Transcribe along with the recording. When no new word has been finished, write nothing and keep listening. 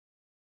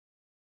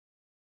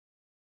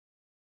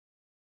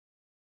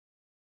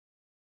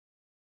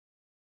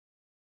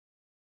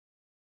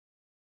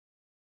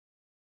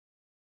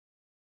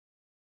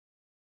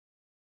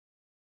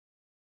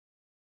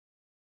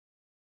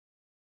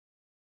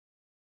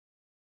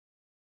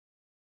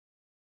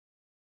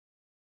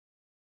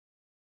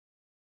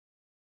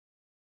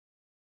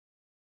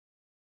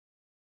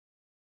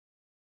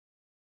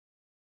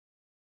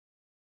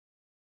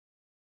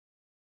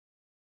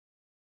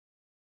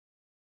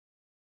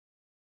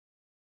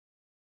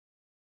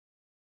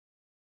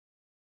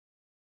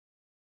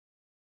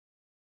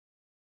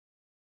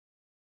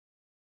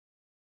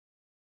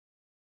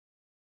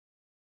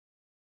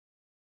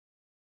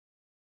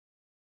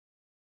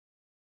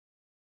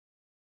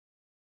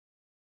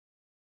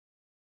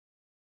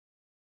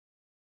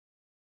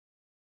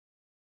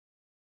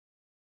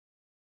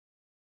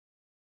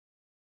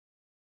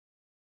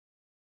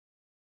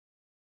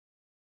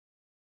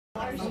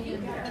I'm glad to be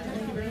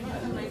here.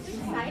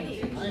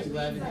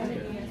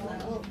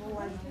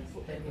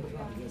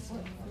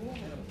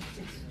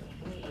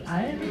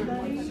 Hi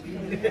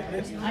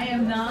everybody. I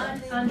am not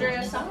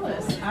Andrea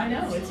Salas. I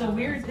know, it's a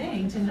weird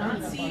thing to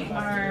not see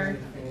our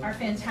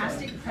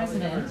fantastic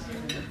president.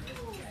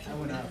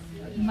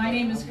 My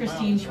name is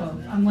Christine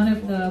Schwab. I'm one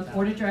of the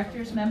board of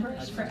directors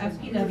members for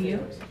FPW,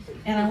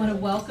 and I want to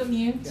welcome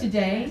you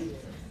today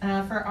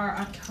for our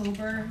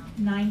October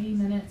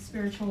 90-minute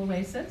spiritual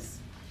oasis.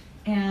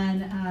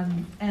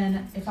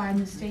 And if I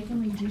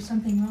mistakenly do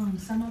something wrong,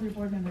 some other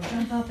board member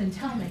jump up and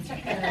tell me,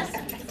 because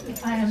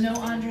I am no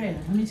Andrea,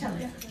 let me tell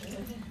you.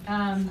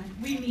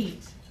 We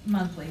meet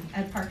monthly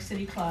at Park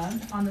City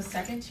Club on the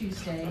second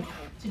Tuesday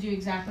to do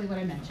exactly what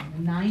I mentioned,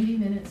 a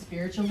 90-minute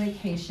spiritual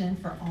vacation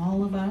for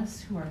all of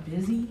us who are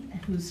busy,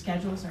 whose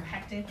schedules are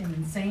hectic and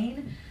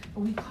insane,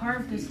 but we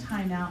carve this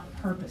time out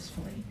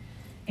purposefully.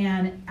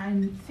 And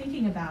I'm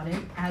thinking about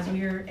it as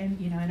we're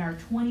in our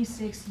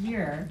 26th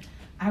year.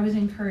 I was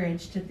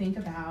encouraged to think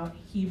about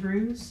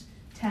Hebrews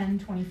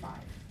 10:25.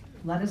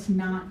 Let us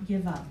not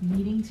give up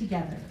meeting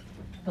together,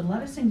 but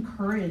let us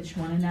encourage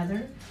one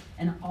another,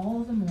 and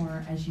all the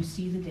more as you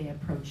see the day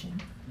approaching.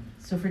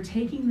 So for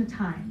taking the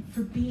time,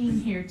 for being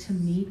here to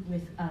meet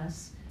with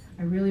us,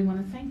 I really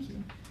want to thank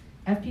you.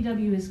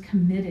 FPW is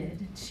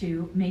committed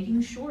to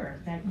making sure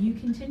that you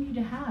continue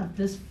to have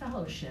this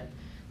fellowship,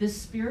 this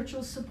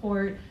spiritual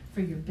support for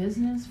your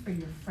business, for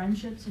your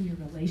friendships and your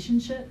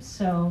relationships.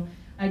 So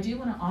I do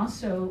want to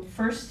also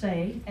first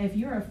say, if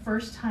you're a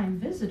first-time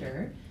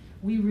visitor,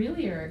 we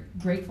really are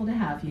grateful to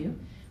have you.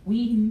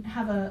 We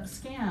have a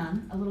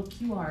little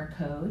QR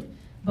code,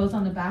 both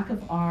on the back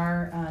of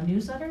our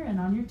newsletter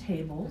and on your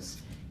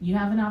tables. You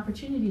have an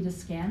opportunity to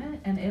scan it,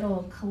 and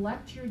it'll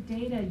collect your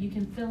data. You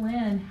can fill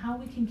in how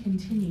we can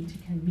continue to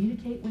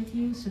communicate with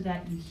you so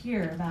that you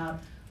hear about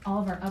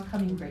all of our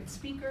upcoming great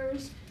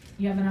speakers.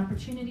 You have an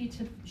opportunity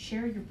to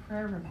share your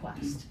prayer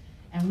request.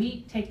 And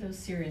we take those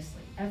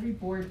seriously. Every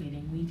board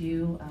meeting we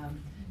do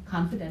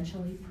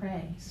confidentially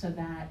pray so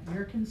that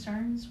your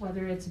concerns,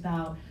 whether it's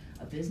about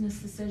a business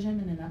decision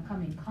and an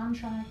upcoming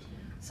contract,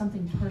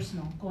 something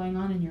personal going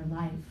on in your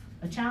life,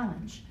 a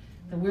challenge,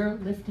 that we're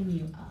lifting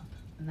you up.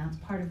 And that's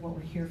part of what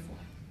we're here for.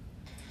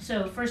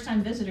 So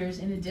first-time visitors,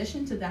 in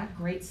addition to that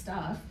great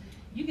stuff,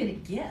 you get a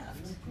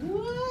gift.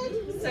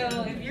 What?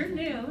 So if you're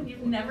new and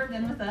you've never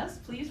been with us,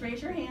 please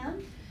raise your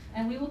hand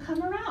and we will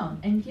come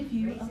around and give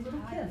you a little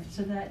gift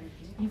so that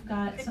you've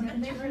got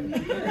something to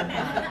remember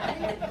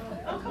about.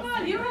 Oh, come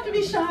on, you don't have to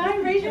be shy.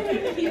 Raise your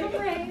hand, keep them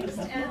raised.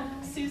 And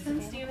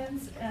Susan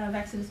Stevens of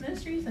Exodus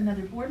Ministries,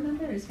 another board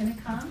member, is going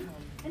to come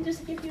and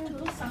just give you a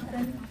little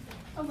something,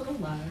 a little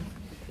love.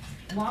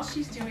 While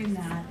she's doing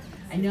that,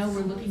 I know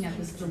we're looking at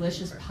this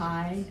delicious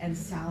pie and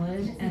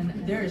salad,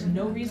 and there is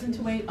no reason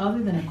to wait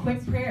other than a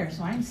quick prayer.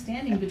 So I'm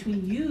standing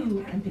between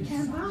you and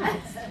pecan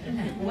pie.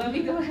 Let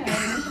me go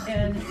ahead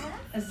and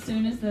as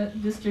soon as the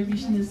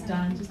distribution is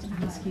done, just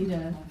ask you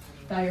to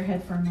bow your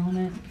head for a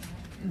moment,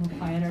 and we'll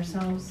quiet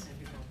ourselves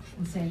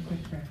and say a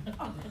quick prayer.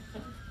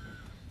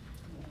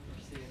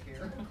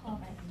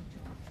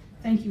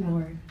 Thank you,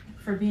 Lord,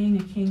 for being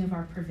a king of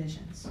our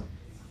provisions.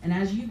 And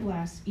as you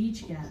bless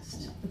each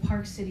guest, the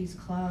Park Cities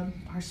Club,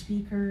 our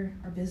speaker,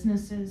 our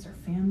businesses, our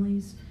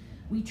families,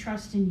 we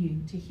trust in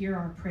you to hear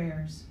our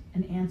prayers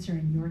and answer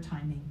in your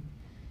timing.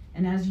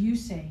 And as you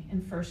say in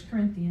 1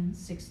 Corinthians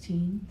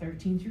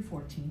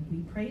 16:13-14, we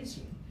praise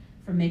you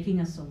for making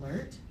us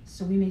alert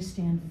so we may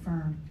stand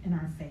firm in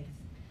our faith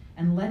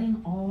and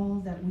letting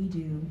all that we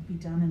do be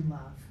done in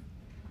love.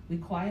 We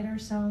quiet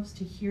ourselves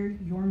to hear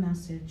your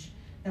message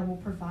that will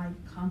provide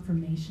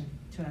confirmation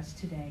to us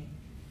today.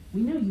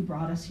 We know you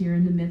brought us here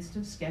in the midst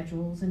of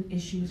schedules and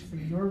issues for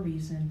your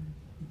reason,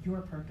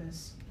 your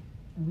purpose,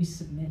 and we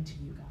submit to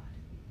you, God.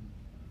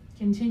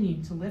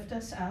 Continue to lift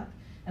us up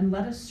and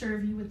let us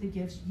serve you with the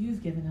gifts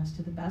you've given us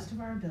to the best of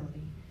our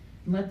ability.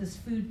 And let this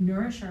food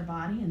nourish our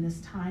body and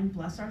this time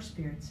bless our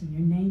spirits. In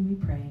your name we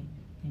pray,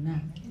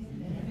 amen.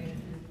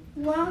 Amen.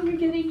 While you're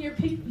getting your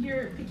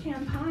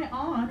pecan pie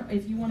on,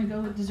 if you want to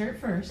go with dessert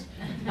first,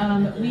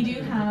 we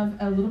do have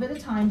a little bit of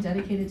time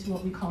dedicated to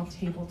what we call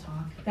table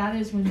talk. That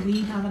is when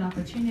we have an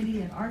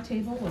opportunity at our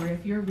table, or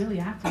if you're really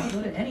active,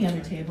 go to any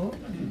other table,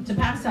 to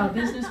pass out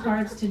business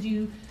cards, to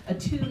do a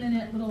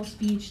 2-minute little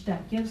speech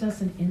that gives us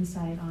an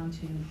insight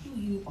onto who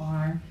you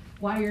are,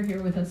 why you're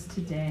here with us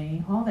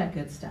today, all that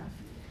good stuff.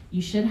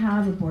 You should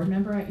have a board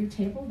member at your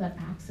table that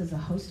acts as a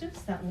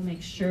hostess that will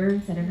make sure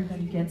that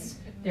everybody gets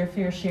their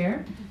fair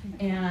share.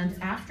 And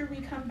after we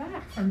come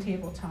back from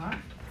Table Talk,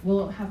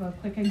 we'll have a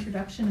quick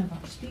introduction of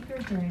our speaker,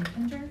 Darin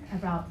Kinder,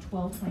 about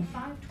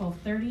 12:25,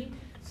 12:30,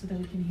 so that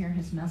we can hear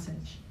his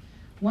message.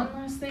 One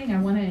last thing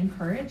I want to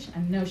encourage, I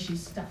know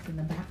she's stuck in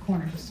the back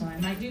corner, so I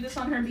might do this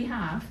on her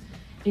behalf,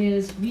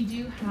 is we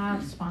do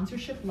have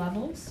sponsorship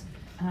levels.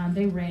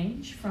 They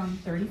range from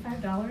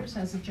 $35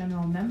 as a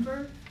general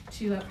member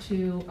to up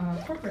to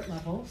corporate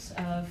levels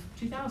of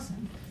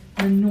 $2,000.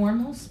 The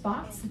normal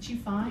spots that you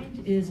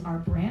find is our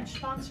branch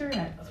sponsor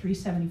at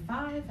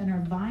 $375 and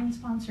our vine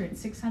sponsor at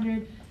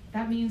 $600.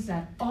 that means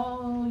that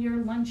all your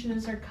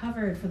lunches are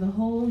covered for the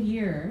whole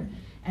year,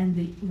 and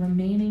the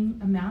remaining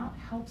amount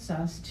helps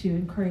us to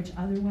encourage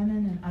other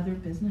women and other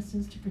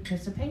businesses to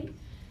participate,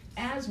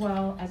 as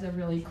well as a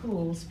really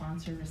cool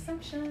sponsor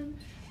reception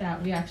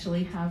that we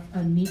actually have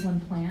a neat one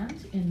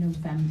planned in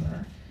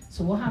November.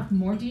 So we'll have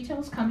more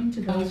details coming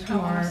to those who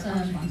are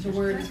The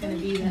word is going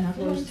to be that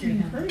flows through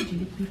him. encourage you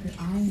to keep your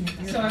eye on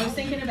it. So I was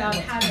thinking about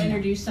how to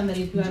introduce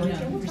somebody who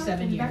I've known for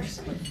 7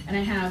 years. And I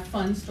have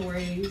fun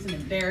stories and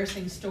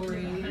embarrassing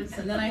stories.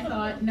 And then I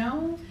thought,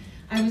 no,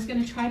 I was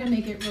going to try to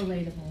make it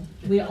relatable.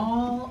 We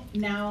all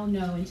now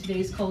know in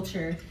today's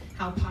culture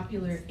how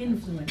popular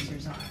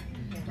influencers are,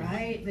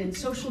 right? Then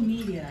social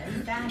media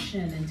and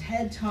fashion and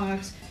TED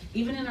Talks.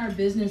 Even in our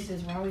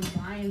businesses, we're always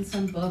buying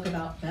some book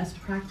about best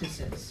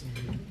practices.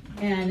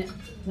 And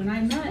when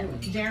I met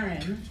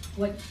Darin,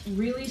 what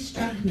really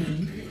struck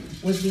me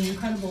was the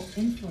incredible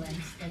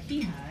influence that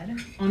he had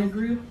on a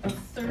group of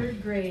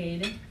 3rd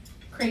grade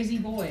crazy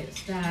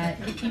boys that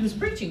he was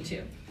preaching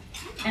to.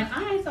 And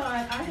I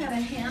thought I had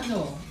a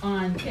handle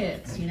on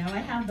kids. You know, I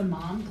have the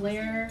mom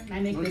glare, and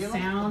I make this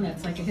sound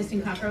that's like a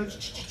hissing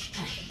cockroach,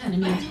 and it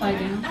means quiet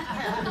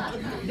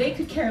down. They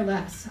could care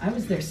less. I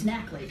was their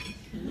snack lady.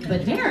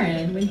 But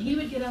Darin, when he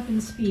would get up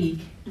and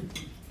speak,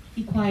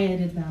 he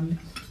quieted them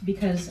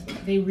because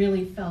they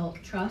really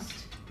felt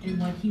trust in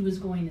what he was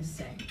going to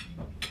say.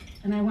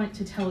 And I want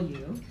to tell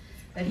you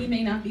that he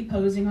may not be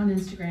posing on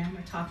Instagram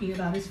or talking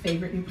about his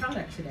favorite new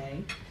product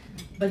today,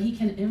 but he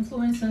can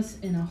influence us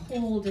in a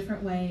whole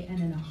different way and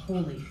in a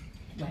holy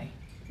way.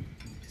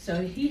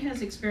 So he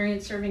has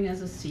experience serving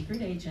as a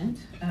secret agent,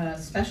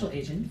 special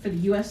agent for the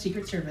U.S.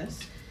 Secret Service.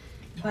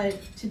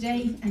 But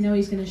today, I know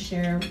he's going to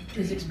share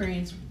his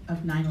experience of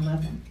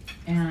 9/11.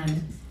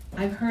 And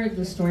I've heard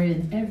the story,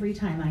 and every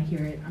time I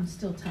hear it, I'm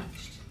still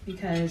touched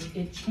because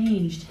it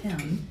changed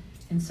him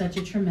in such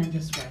a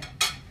tremendous way,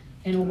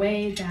 in a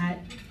way that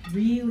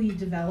really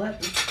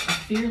developed a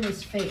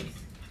fearless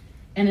faith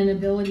and an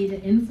ability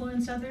to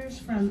influence others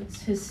from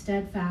his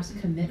steadfast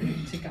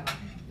commitment to God.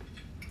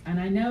 And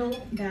I know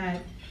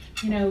that,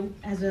 you know,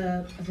 as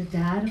a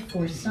dad of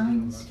 4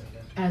 sons,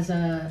 as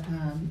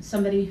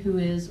somebody who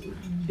is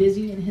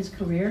busy in his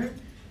career,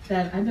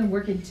 that I've been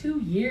working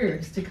 2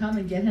 years to come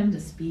and get him to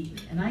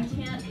speak. And I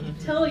can't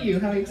tell you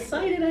how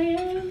excited I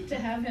am to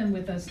have him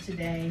with us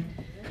today.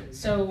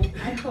 So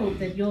I hope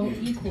that you'll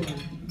equally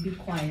be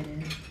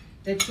quieted,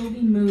 that you'll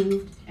be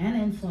moved and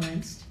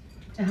influenced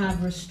to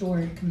have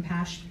restored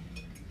compassion,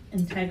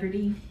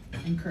 integrity,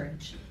 and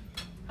courage.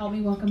 Help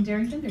me welcome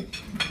Darin Kinder.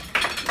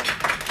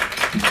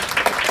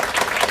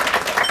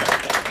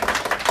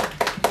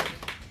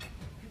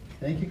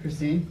 Thank you,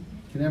 Christine.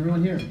 Can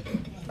everyone hear me?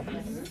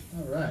 Yes.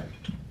 All right.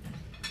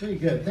 Pretty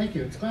good. Thank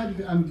you. It's glad to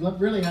be, I'm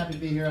really happy to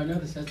be here. I know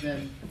this has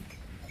been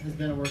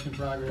a work in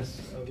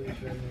progress.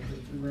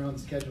 We were on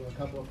schedule a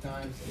couple of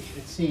times,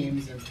 it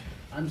seems, and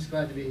I'm just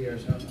glad to be here.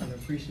 So I'm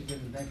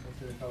appreciative and thankful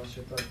to the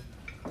Fellowship of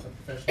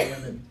Professional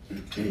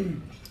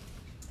Women.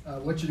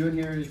 What you're doing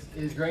here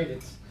is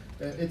great.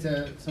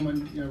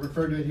 Someone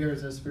referred to it here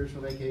as a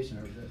spiritual vacation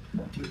or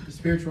the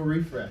spiritual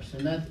refresh,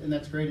 and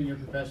that's great in your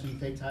profession to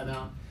take time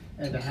out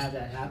and to have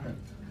that happen.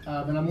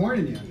 But I'm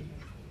warning you,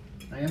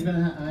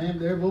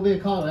 there will be a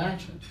call to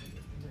action.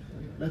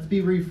 Let's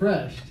be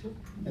refreshed,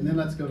 and then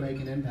let's go make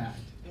an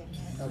impact.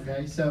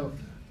 Okay, so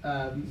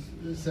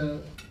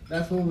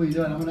that's what we'll be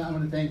doing. I'm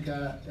gonna thank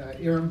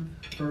Iram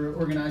for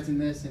organizing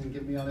this and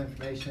giving me all the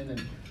information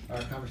and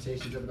our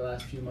conversations over the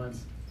last few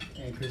months.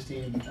 And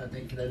Christine,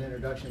 thank you for that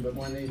introduction. But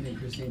more than anything,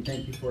 Christine,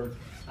 thank you for,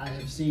 I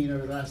have seen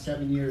over the last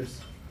 7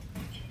 years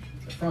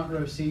the front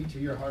row seat to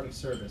your heart of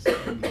service.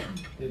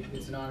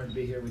 It's an honor to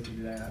be here with you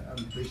today.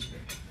 I'm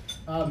appreciative.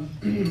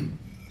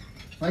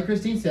 Like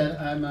Christine said,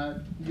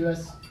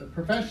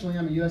 professionally,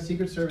 I'm a U.S.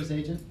 Secret Service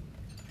agent.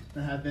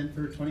 I have been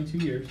for 22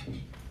 years.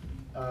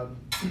 I'm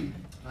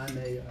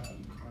a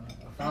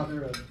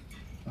father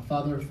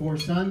of 4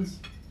 sons,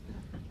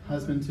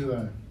 husband to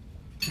an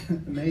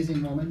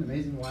amazing woman,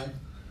 amazing wife.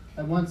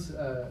 I once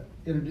I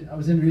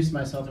was introducing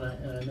myself and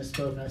I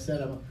misspoke and I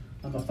said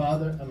I'm a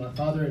father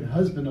and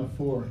husband of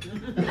 4.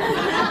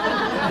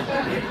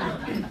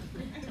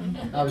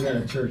 I was at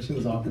a church. It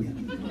was awkward.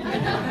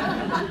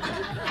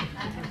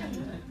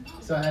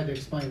 So I had to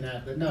explain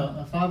that. But no,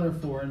 a father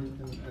of 4 and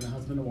a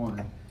husband of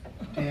 1.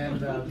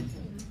 And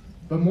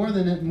but more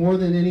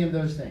than any of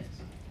those things,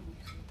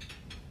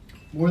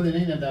 more than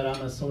any of that,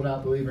 I'm a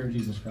sold-out believer in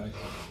Jesus Christ.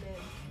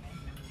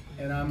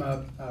 And I'm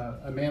a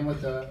man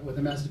with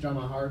a message on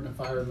my heart and a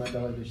fire in my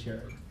belly to share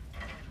it.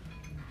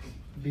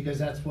 Because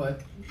that's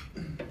what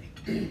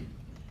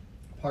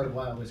part of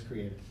why I was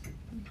created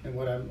and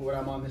what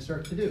I'm on this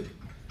earth to do.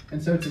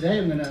 And so today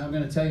I'm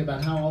gonna tell you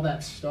about how all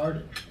that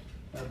started.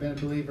 I've been a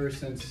believer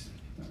since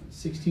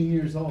 16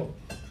 years old,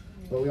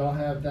 but we all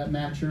have that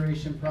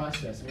maturation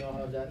process. We all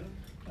have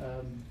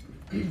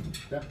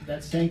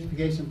that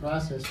sanctification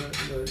process.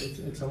 Where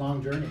it's a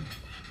long journey.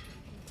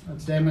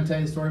 Today I'm going to tell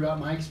you the story about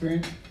my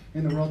experience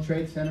in the World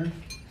Trade Center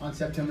on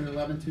September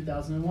 11,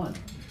 2001,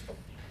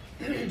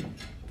 and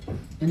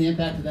the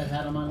impact that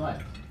had on my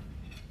life.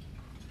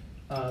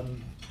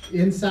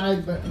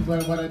 Inside, but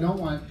what I don't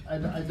want,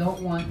 I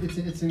don't want,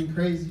 it's an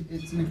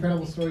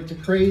incredible story, it's a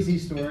crazy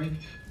story,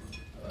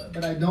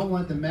 but I don't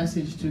want the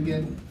message to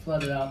get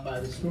flooded out by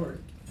the story.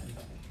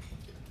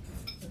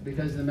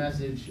 Because the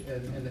message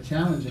and the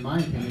challenge, in my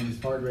opinion, is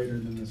far greater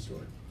than the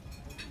story.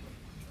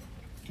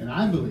 And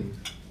I believe,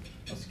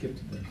 I'll skip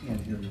to the end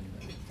here a little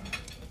bit.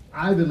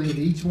 I believe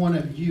each one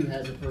of you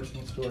has a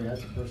personal story,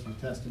 has a personal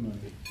testimony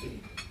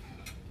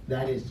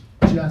that is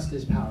just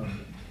as powerful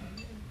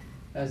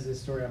as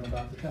this story I'm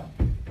about to tell.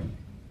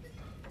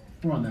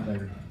 More on that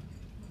later.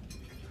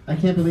 I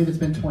can't believe it's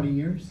been 20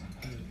 years.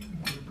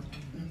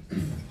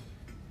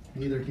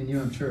 Neither can you,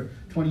 I'm sure.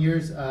 20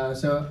 years.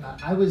 So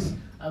I was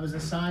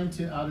assigned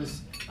to.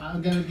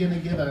 I'm going to give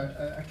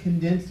a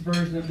condensed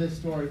version of this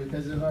story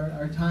because of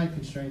our time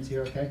constraints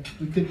here. Okay,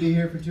 we could be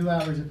here for 2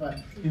 hours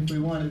if we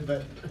wanted,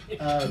 but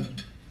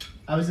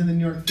I was in the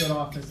New York field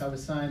office. I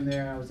was assigned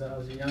there. I was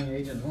a young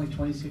agent. I was only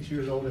 26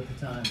 years old at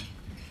the time,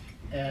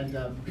 and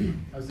I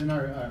was in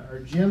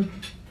our gym.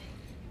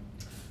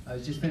 I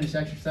was just finished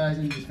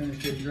exercising, just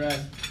finished getting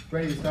dressed,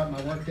 ready to start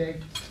my work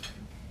day.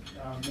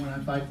 When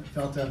I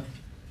felt a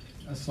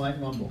slight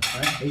rumble,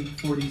 right?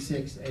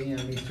 8:46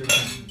 a.m. Eastern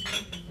Time.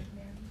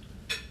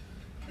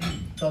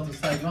 Felt a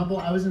slight rumble.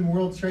 I was in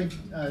World Trade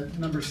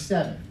number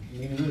 7,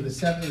 meaning there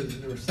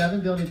were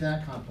 7 buildings in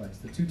that complex.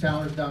 The 2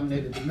 towers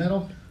dominated the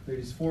middle. There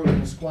were 4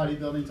 little squatty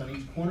buildings on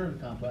each corner of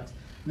the complex.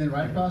 And then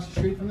right across the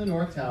street from the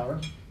North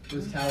Tower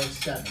was Tower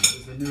 7. It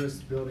was the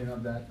newest building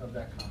of that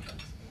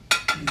complex.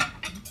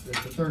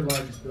 It's the 3rd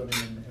largest building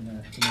in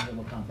that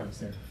little complex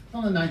there.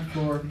 On the 9th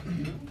floor.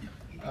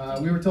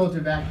 We were told to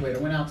evacuate. I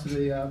went out to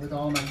with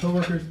all of my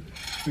coworkers.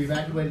 We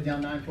evacuated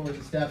down 9 floors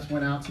of steps,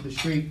 went out to the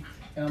street,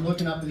 and I'm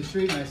looking up at the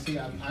street and I see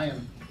I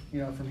am,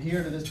 from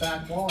here to this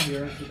back wall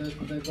here, to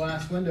the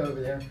glass window over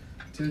there,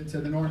 to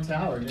the North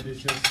Tower, and it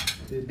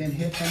had been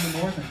hit from the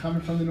north and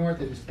coming from the north.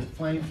 The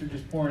flames were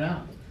just pouring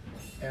out,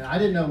 and I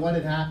didn't know what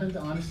had happened.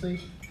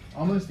 Honestly,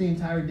 almost the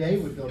entire day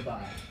would go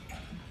by,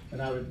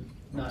 and I would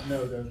not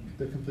know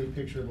the complete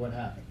picture of what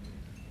happened,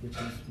 which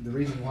is the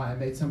reason why I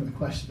made some of the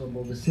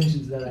questionable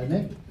decisions that I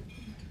made.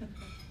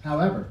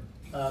 However,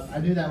 I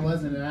knew that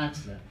wasn't an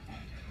accident.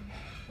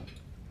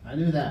 I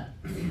knew that,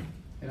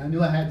 and I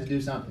knew I had to do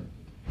something.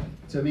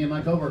 So me and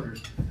my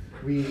coworkers,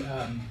 we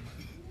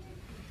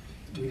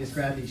just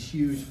grabbed these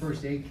huge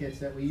first aid kits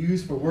that we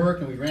use for work,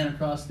 and we ran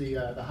across the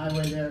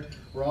highway there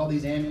where all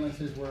these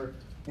ambulances were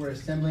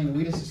assembling, and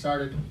we just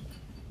decided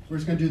we're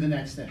just going to do the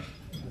next thing.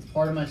 That's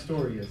part of my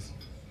story is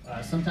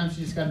sometimes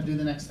you just got to do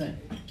the next thing.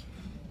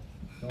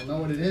 Don't know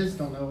what it is,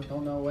 don't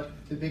know what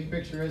the big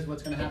picture is,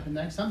 what's going to happen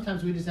next.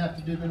 Sometimes we just have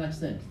to do the next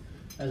thing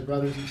as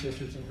brothers and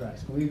sisters in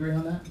Christ. Can we agree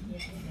on that?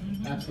 Yes.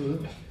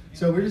 Absolutely.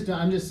 So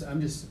I'm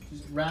just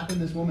wrapping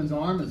this woman's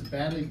arm that's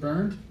badly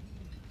burned.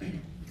 When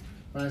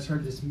I just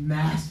heard this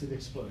massive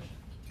explosion.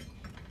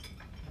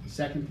 The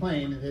second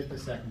plane had hit the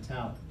 2nd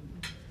tower.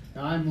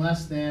 Now I'm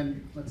less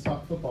than, let's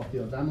talk football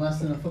fields. I'm less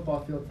than a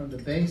football field from the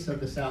base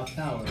of the South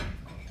Tower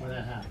when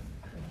that happened.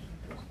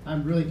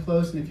 I'm really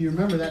close, and if you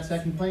remember, that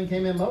 2nd plane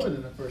came in lower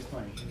than the 1st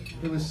plane.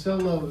 It was so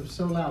low, it was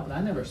so loud, but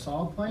I never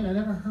saw a plane, I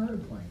never heard a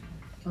plane.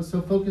 I was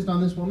so focused on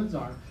this woman's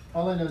arm.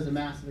 All I know is a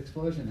massive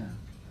explosion happened.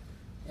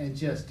 And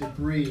just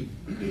debris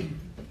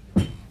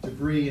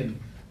and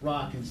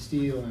rock and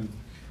steel and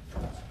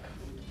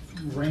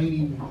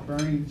raining,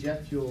 burning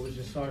jet fuel was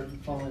just started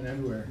falling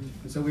everywhere.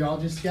 And so we all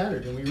just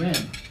scattered and we ran.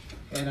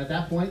 And at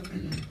that point,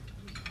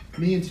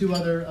 me and 2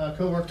 other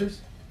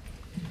co-workers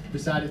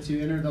decided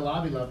to enter the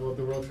lobby level of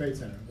the World Trade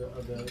Center,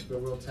 of the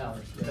World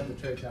Towers, the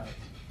Trade Towers.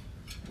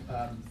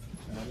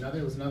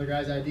 It was another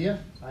guy's idea.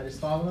 I just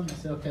followed him. I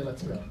said, okay,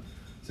 let's go.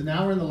 So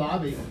now we're in the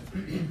lobby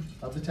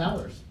of the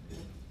towers,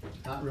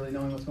 not really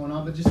knowing what's going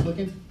on, but just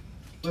looking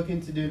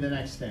to do the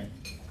next thing.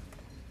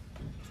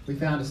 We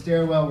found a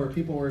stairwell where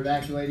people were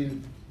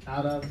evacuating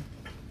out of,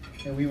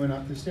 and we went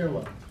up the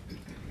stairwell.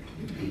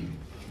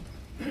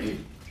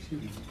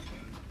 Excuse me.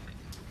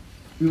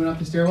 We went up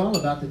the stairwell,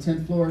 about the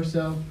 10th floor or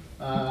so.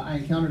 I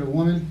encountered a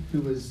woman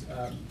who was,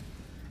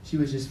 she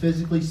was just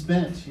physically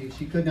spent.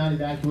 She could not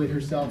evacuate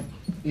herself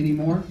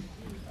anymore.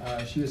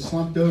 She was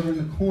slumped over in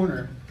the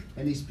corner,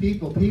 and these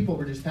people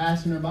were just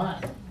passing her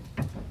by.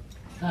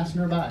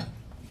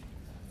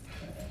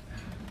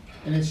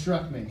 And it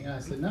struck me, and I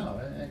said, no,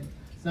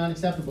 it's not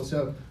acceptable.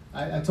 So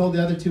I told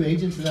the other 2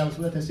 agents that I was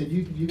with, I said,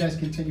 you guys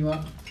continue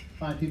up,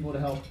 find people to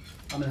help.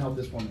 I'm going to help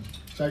this woman.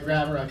 So I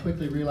grabbed her. I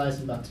quickly realized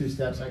in about 2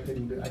 steps I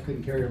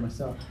couldn't carry her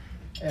myself.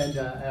 And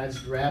I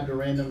just grabbed a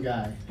random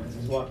guy as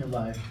he's walking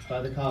by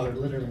the collar,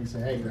 literally, and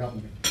said, hey, you're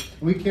helping me.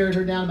 And we carried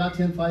her down about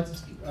 10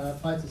 flights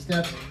of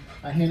steps.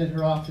 I handed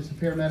her off to some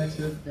paramedics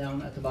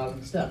down at the bottom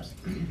of the steps.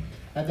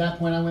 At that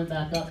point, I went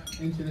back up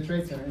into the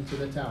Trade Center, into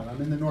the tower.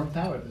 I'm in the North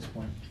Tower at this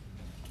point.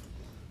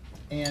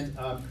 And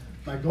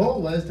my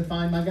goal was to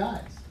find my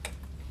guys.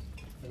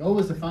 My goal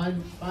was to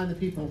find the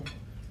people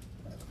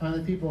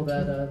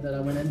that I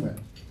went in with.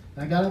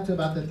 And I got up to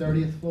about the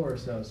 30th floor or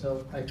so.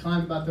 So I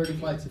climbed about 30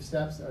 flights of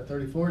steps,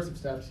 30 floors of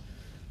steps,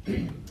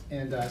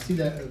 and see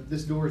that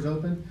this door is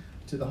open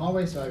to the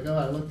hallway. So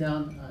I look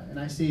down, and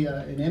I see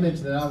an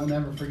image that I will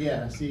never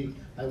forget.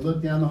 I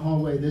look down the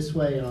hallway this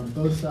way, and on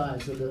both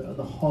sides of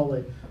the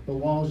hallway, the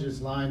walls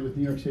just lined with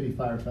New York City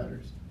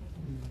firefighters.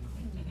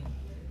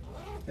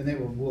 And they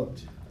were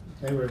whooped.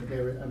 They were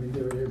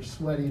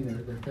sweating. Their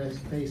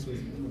face was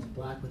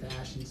black with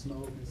ash and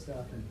smoke and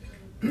stuff.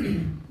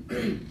 And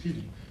excuse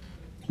me.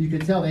 You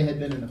could tell they had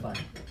been in a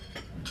fight.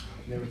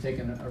 They were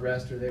taking a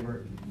rest, or they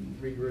were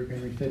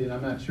regrouping, refitting.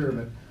 I'm not sure,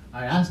 but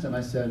I asked them.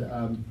 I said,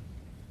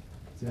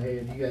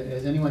 "Hey,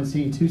 has anyone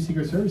seen 2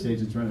 Secret Service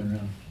agents running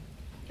around?"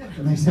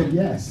 And they said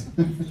yes.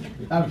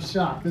 I was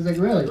shocked. I was like,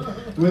 "Really?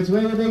 Which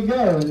way did they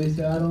go?" And they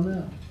said, "I don't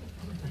know."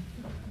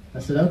 I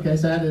said, "Okay."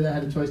 So I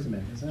had a choice to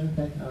make. I said,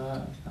 "Okay,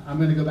 I'm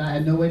going to go back." I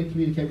had no way to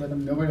communicate with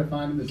them, nowhere to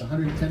find them. There's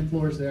 110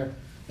 floors there.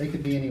 They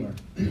could be anywhere.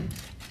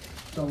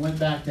 So I went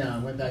back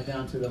down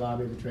to the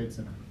lobby of the Trade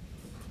Center.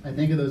 I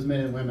think of those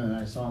men and women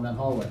that I saw in that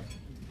hallway,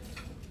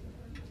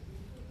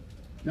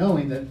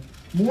 knowing that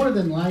more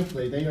than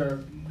likely they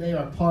are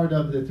part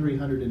of the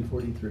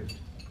 343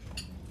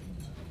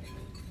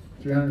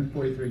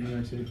 New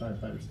York City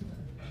firefighters today.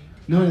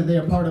 Knowing that they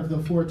are part of the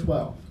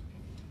 412,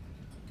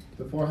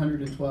 the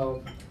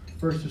 412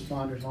 first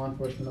responders, law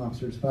enforcement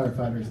officers,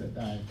 firefighters that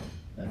died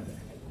that day.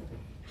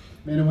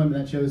 Men and women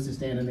that chose to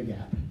stand in the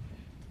gap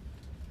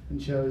and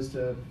chose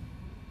to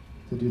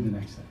do the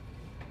next thing.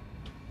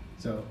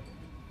 So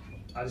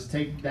I just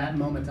take that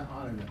moment to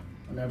honor them.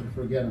 I'll never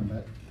forget them.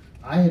 But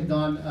I had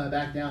gone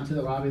back down to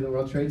the lobby of the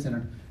World Trade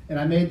Center, and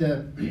I made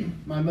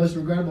my most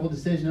regrettable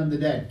decision of the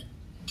day.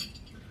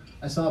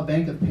 I saw a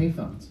bank of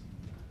payphones.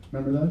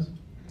 Remember those?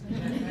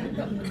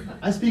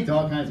 I speak to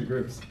all kinds of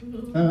groups.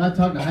 I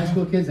talk to high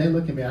school kids, they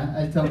look at me.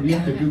 I tell them, you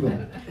have to Google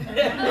it.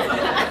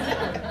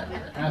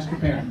 Ask your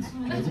parents.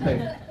 There's a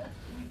paper.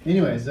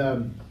 Anyways,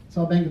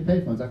 saw a bank of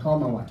payphones. I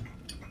called my wife.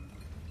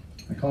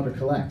 I called her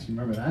Collect. You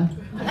remember that?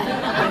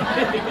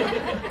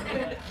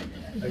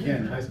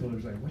 Again, high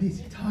schoolers are like, what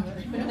is he talking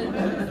about?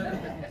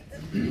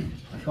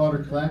 I called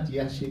her Collect.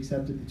 Yes, she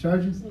accepted the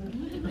charges.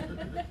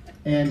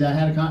 And I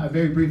had a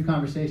very brief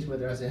conversation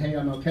with her. I said, "Hey,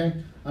 I'm okay.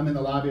 I'm in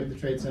the lobby of the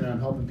Trade Center.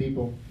 I'm helping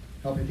people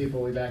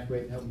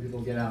evacuate, helping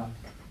people get out.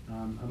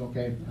 I'm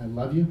okay. I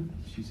love you."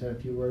 She said a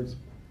few words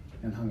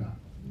and hung up.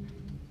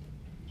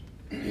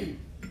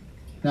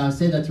 Now, I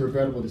say that's a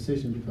regrettable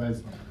decision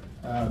because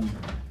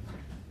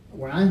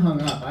when I hung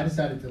up, I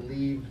decided to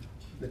leave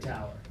the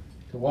tower,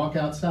 to walk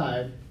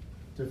outside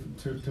to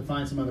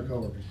find some other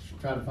coworkers, to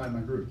try to find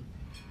my group.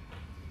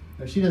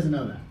 Now, she doesn't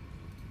know that.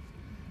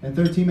 And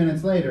 13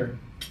 minutes later,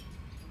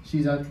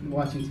 she's out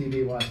watching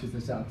TV, watches the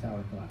South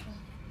Tower collapse.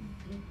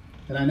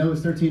 And I know it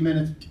was 13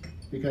 minutes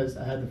because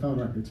I had the phone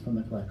records from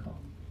the Collect call.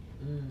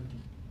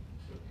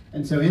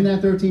 And so in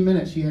that 13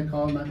 minutes, she had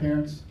called my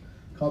parents,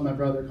 called my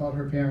brother, called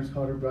her parents,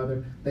 called her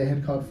brother. They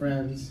had called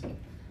friends.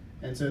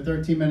 And so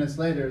 13 minutes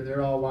later,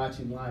 they're all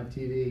watching live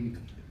TV,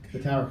 the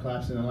tower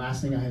collapse, and the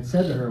last thing I had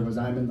said to her was,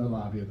 "I'm in the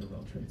lobby of the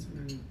World Trade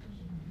Center."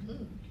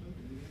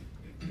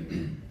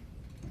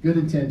 Good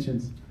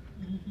intentions,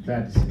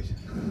 bad decision.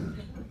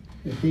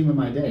 The theme of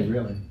my day,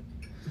 really.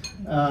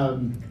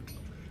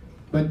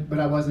 But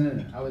I wasn't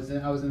in it. I was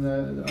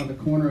on the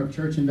corner of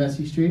Church and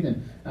Vesey Street,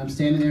 and I'm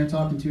standing there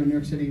talking to a New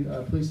York City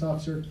police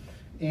officer,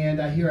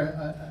 and I hear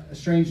a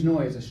strange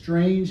noise, a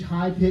strange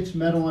high-pitched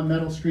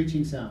metal-on-metal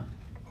screeching sound.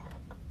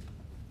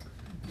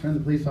 I turned to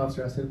the police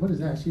officer. I said, "What is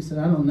that?" She said,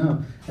 "I don't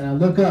know." And I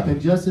look up,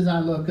 and just as I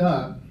look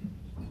up,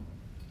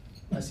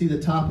 I see the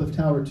top of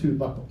Tower 2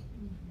 buckle.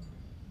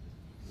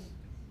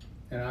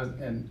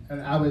 And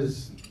I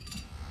was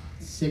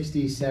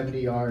 60,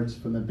 70 yards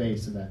from the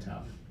base of that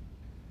tower.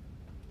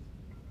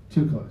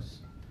 Too close.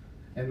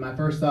 And my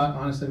first thought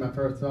was,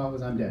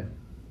 I'm dead.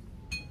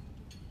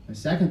 My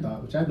second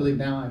thought, which I believe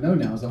now, I know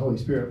now, is the Holy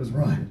Spirit, was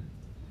run.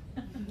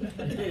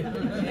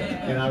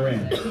 And I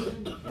ran.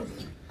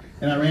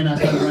 I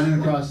started running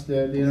across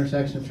the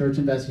intersection of Church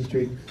and Vesey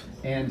Street.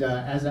 And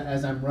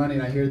as I'm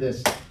running, I hear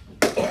those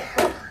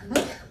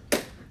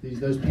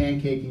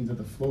pancakings of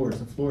the floors.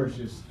 The floors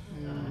just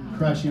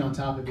crushing on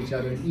top of each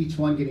other, and each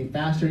one getting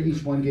faster,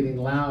 each one getting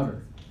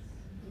louder.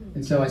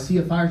 And so I see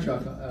a fire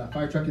truck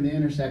in the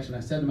intersection.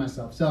 I said to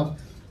myself, "Self,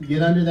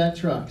 get under that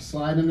truck,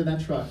 slide under that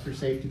truck for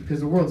safety,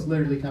 because the world's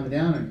literally coming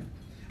down on you."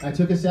 I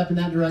took a step in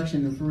that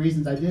direction, and for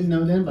reasons I didn't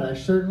know then, but I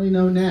certainly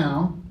know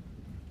now,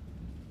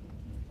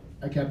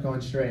 I kept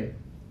going straight.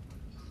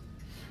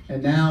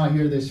 And now I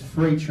hear this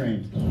freight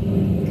train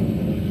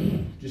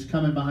just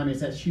coming behind me.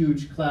 It's that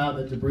huge cloud,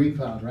 that debris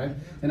cloud, right?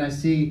 And I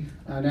see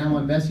now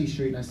on Vesey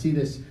Street, and I see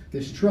this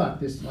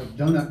truck, this like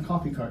donut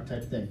coffee cart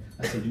type thing.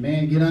 I said,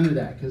 "Man, get under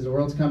that, because the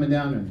world's coming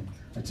down on me."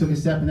 I took a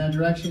step in that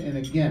direction, and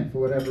again, for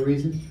whatever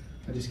reason,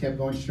 I just kept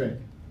going straight.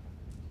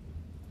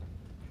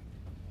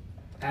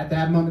 At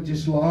that moment,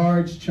 just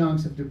large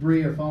chunks of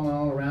debris are falling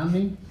all around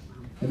me,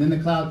 and then the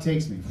cloud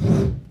takes me.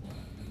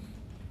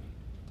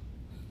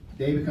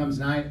 Day becomes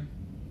night.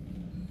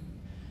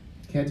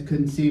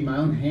 Couldn't see my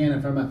own hand in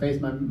front of my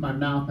face, my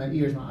mouth, my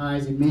ears, my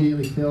eyes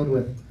immediately filled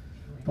with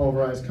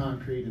pulverized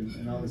concrete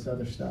and all this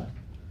other stuff.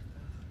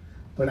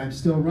 but I'm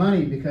still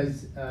running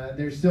because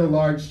there's still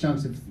large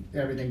chunks of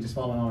everything just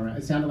falling all around.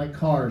 It sounded like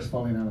cars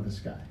falling out of the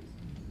sky.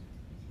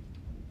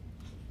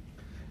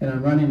 And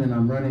I'm running and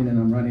I'm running and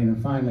I'm running,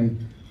 and finally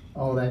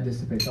all that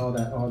dissipates, all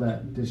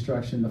that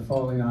destruction, the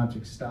falling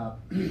objects stop.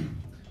 And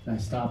I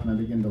stop and I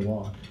begin to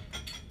walk.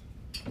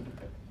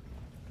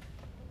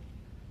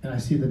 And I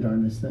see the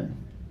darndest thing.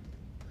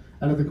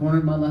 Out of the corner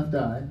of my left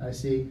eye, I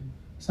see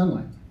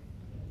sunlight.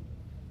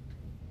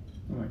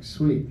 I'm like,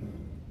 sweet.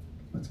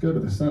 Let's go to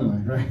the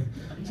sunlight, right?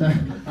 So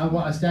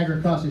I stagger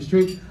across the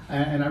street,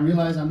 and I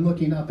realize I'm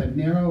looking up a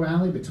narrow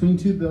alley between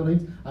two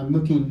buildings. I'm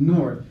looking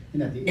north,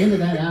 and at the end of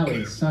that alley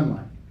is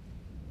sunlight.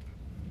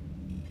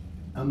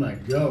 I'm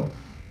like, go.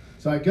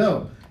 So I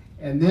go,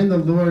 and then the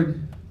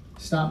Lord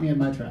stopped me in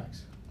my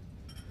tracks.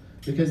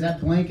 Because that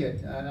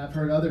blanket, I've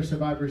heard other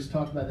survivors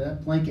talk about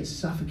that blanket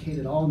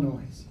suffocated all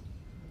noise.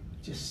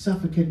 Just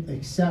suffocate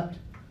except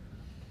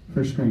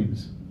for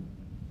screams.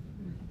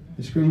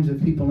 The screams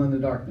of people in the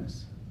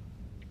darkness.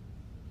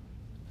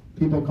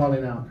 People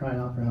calling out, crying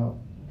out for help.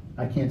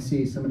 I can't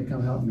see. Somebody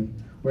come help me.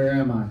 Where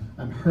am I?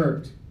 I'm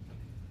hurt.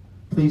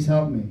 Please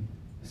help me.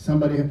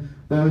 Somebody.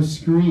 Those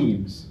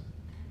screams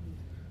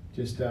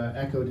just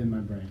echoed in my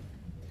brain.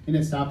 And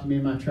it stopped me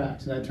in my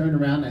tracks. And I turned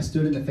around and I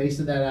stood in the face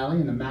of that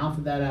alley, in the mouth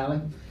of that alley,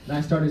 and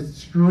I started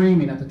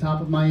screaming at the top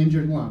of my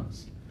injured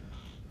lungs.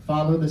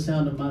 Follow the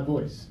sound of my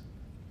voice.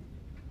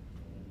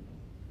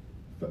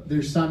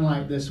 There's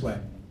sunlight this way.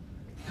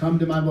 Come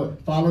to my voice.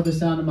 Follow the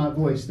sound of my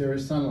voice. There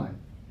is sunlight.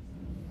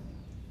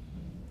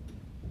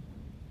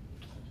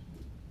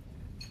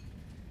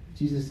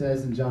 Jesus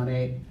says in John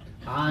 8,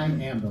 I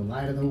am the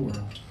light of the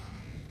world.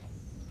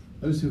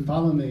 Those who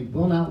follow me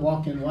will not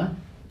walk in what?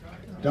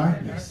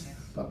 Darkness,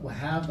 but will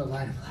have the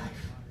light of life.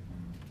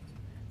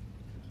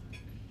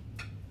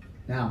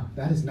 Now,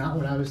 that is not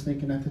what I was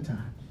thinking at the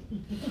time.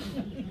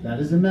 That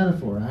is a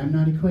metaphor. I'm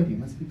not equating.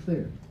 Let's be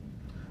clear.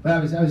 But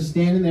I was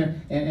standing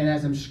there, and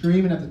as I'm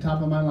screaming at the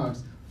top of my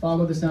lungs,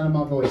 follow the sound of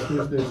my voice.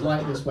 There's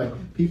light this way.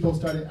 People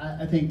started,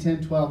 I think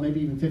 10, 12, maybe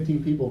even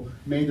 15 people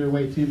made their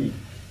way to me.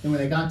 And when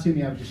they got to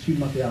me, I would just shoot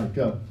them up the alley.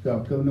 Go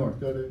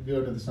north. Go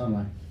to the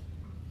sunlight.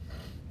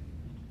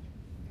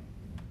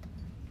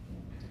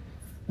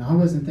 Now, I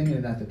wasn't thinking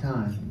it at the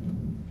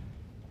time.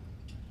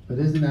 But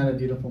isn't that a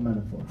beautiful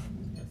metaphor?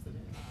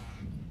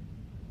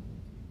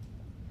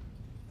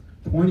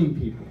 Pointing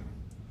people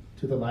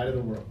to the light of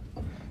the world.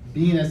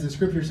 Being, as the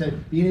scripture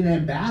said, being an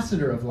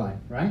ambassador of light,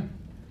 right?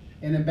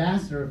 An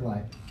ambassador of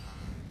light.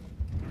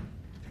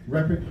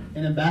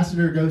 An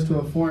ambassador goes to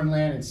a foreign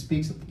land and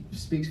speaks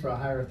for a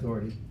higher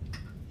authority,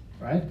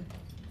 right?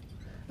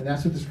 And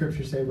that's what the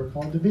scriptures say we're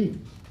called to be.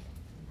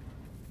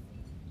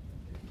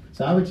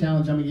 So I'm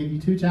going to give you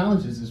two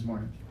challenges this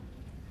morning.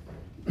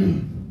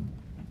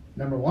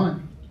 Number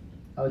one,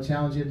 I would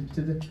challenge you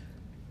to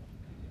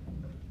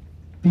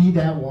be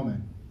that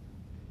woman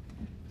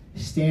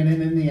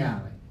standing in the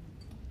alley,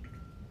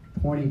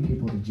 pointing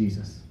people to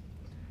Jesus.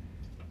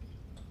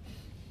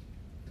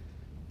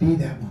 Be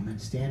that woman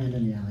standing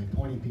in the alley,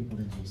 pointing people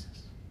to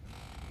Jesus.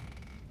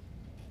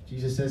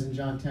 Jesus says in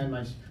John 10,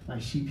 my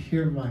sheep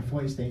hear my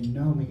voice, they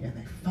know me, and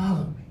they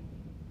follow me.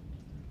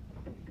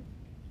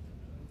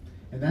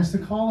 And that's the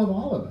call of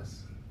all of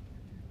us.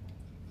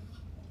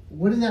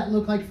 What does that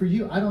look like for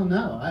you? I don't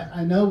know.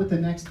 I know with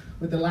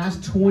the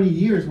last 20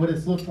 years what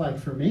it's looked like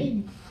for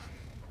me.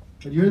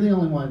 But you're the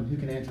only one who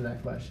can answer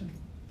that question.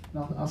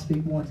 And I'll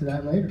speak more to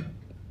that later.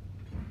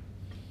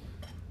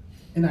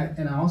 And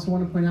I also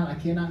want to point out, I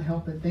cannot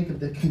help but think of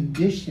the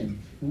condition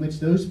in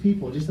which those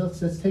people, just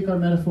let's take our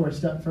metaphor a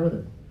step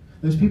further.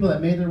 Those people that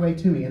made their way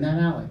to me in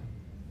that alley,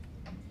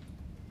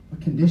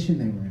 what condition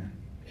they were in.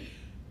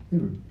 They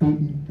were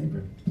beaten, they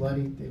were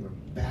bloody, they were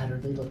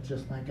battered, they looked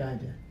just like I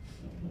did.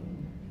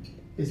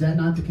 Is that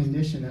not the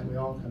condition that we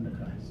all come to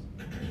Christ?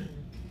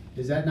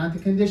 Is that not the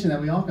condition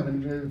that we all come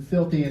in? We're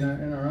filthy in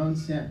our own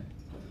sin.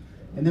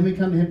 And then we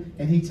come to him,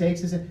 and he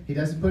takes us in. He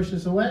doesn't push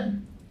us away.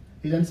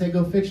 He doesn't say,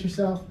 go fix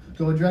yourself,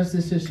 go address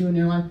this issue in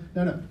your life.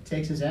 No. He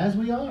takes us as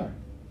we are.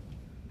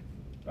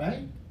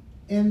 Right?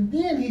 And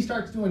then he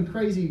starts doing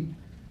crazy,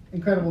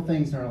 incredible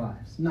things in our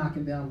lives,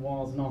 knocking down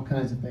walls and all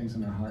kinds of things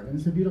in our heart. And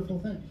it's a beautiful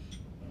thing.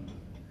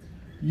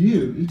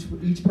 You,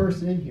 each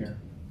person in here,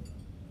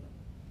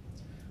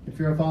 if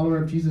you're a follower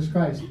of Jesus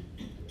Christ,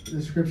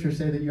 the scriptures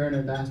say that you're an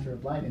ambassador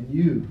of light, and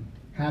you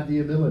have the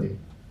ability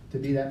to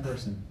be that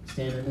person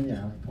standing in the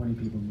alley pointing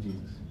people to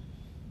Jesus.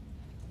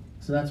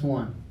 So that's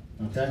one.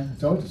 Okay? I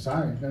told you,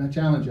 sorry, I'm going to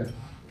challenge you.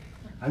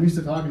 I'm used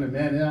to talking to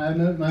men. Yeah, I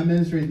know my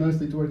ministry is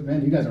mostly towards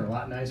men. You guys are a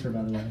lot nicer,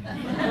 by the way.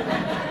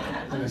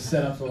 And the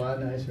setup's a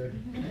lot nicer.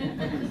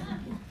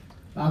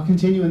 I'll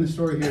continue in the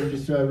story here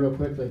just real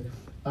quickly.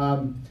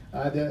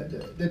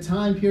 The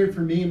time period for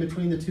me in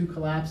between the two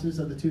collapses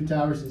of the two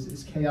towers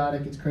is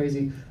chaotic. It's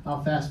crazy.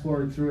 I'll fast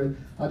forward through it.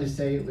 I'll just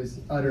say it was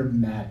utter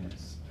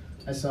madness.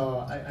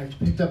 I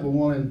picked up a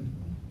woman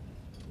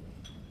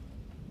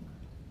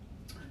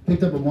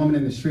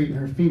in the street, and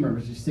her femur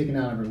was just sticking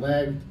out of her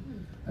leg.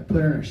 I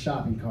put her in a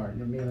shopping cart,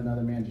 and me and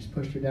another man just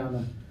pushed her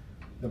down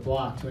the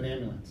block to an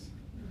ambulance.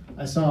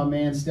 I saw a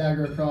man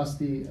stagger across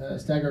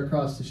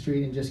the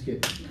street and just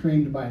get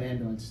creamed by an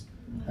ambulance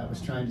that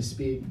was trying to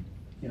speed,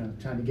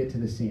 trying to get to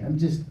the scene. I'm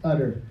just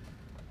utter.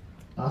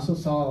 I also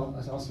saw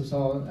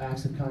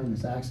acts of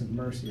kindness, acts of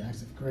mercy,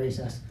 acts of grace,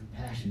 acts of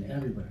compassion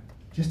everywhere,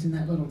 just in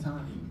that little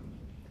time.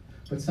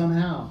 But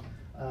somehow,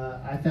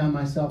 I found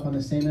myself on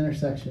the same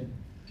intersection,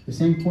 the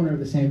same corner of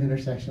the same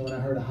intersection, when I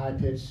heard a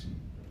high-pitched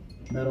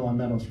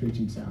metal-on-metal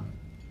screeching sound.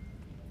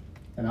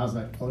 And I was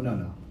like, oh,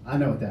 no, I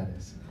know what that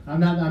is. I'm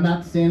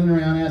not standing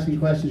around asking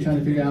questions trying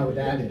to figure out what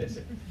that is.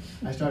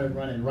 I started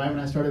running. Right when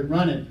I started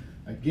running,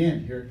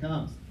 again, here it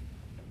comes.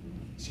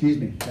 Excuse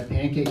me, that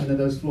pancake into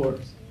those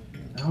floors.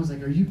 And I was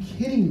like, are you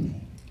kidding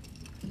me?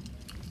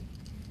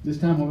 This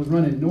time I was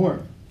running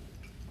north.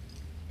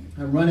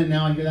 I'm running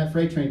now, I hear that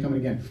freight train coming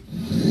again.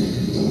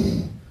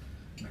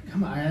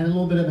 Come on, I had a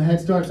little bit of a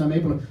head start, so I'm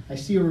able to, I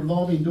see a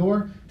revolving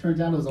door. Turns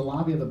out it was a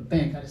lobby of a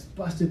bank. I just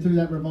busted through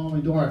that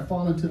revolving door. I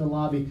fall into the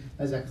lobby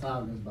as that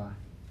cloud goes by.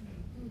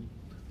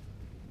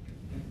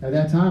 At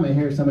that time, I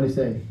hear somebody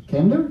say,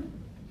 Kinder?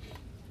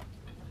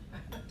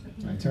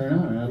 I turn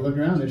on and I look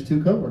around, there's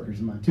two coworkers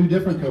of mine, two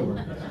different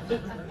coworkers.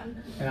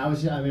 And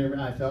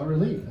I felt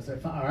relieved. I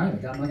said, all right, I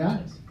got my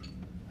guys.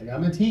 I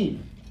got my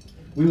team.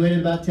 We waited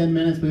about 10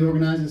 minutes, we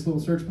organized this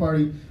little search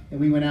party, and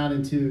we went out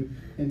into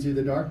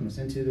the darkness,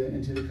 into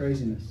the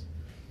craziness.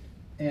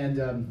 And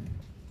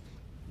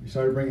we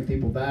started bringing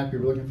people back. We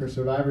were looking for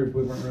survivors.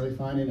 We weren't really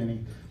finding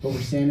any. But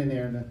we're standing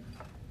there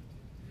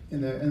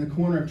in the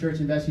corner of Church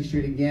and Vesey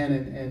Street again,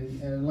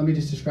 and let me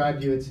just describe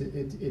to you,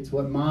 it's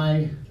what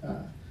my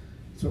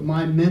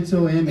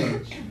mental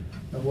image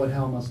of what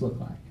hell must look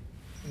like.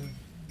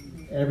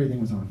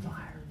 Everything was on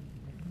fire.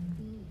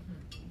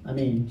 I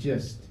mean,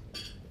 just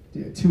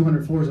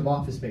 200 floors of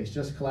office space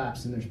just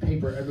collapsed, and there's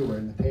paper everywhere,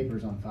 and the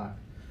paper's on fire.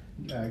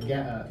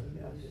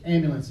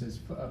 Ambulances,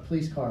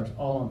 police cars,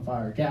 all on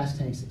fire. Gas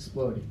tanks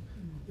exploding.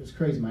 It was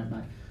crazy.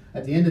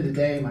 At the end of the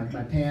day,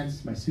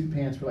 my suit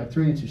pants were like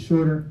 3 inches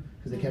shorter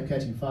because they kept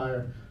catching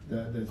fire.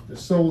 The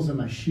soles of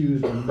my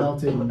shoes were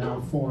melted and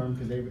malformed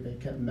because they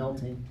kept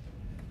melting.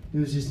 It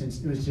was just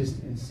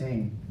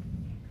insane.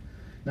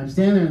 And I'm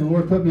standing there, and the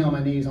Lord put me on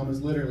my knees,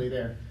 almost literally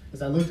there,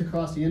 as I looked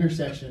across the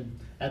intersection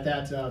at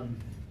that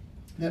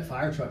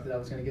fire truck that I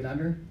was going to get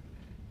under.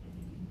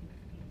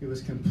 It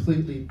was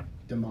completely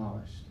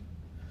demolished.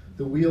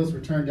 The wheels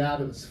were turned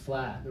out, it was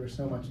flat. There was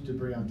so much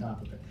debris on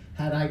top of it.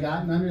 Had I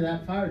gotten under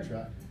that fire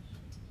truck,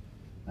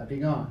 I'd be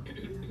gone.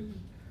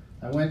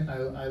 I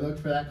looked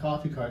for that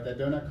coffee cart, that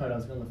donut cart I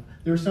was going to look for.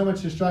 There was so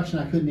much destruction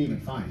I couldn't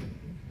even find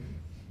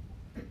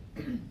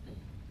it.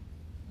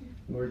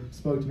 The Lord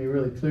spoke to me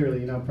really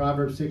clearly.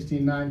 Proverbs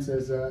 16:9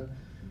 says,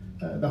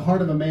 the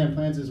heart of a man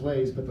plans his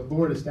ways, but the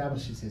Lord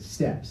establishes his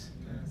steps.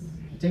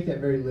 I take that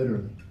very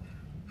literally.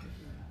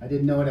 I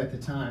didn't know it at the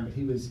time, but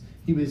he was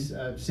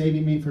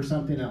saving me for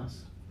something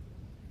else.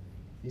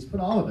 He's put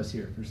all of us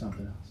here for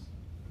something else.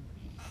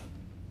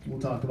 We'll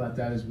talk about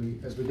that as we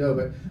go.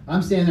 But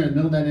I'm standing there in the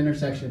middle of that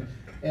intersection,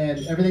 and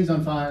everything's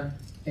on fire.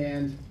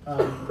 And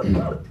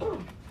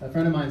a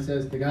friend of mine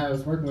says, the guy I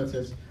was working with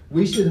says,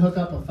 we should hook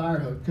up a fire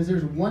hose, because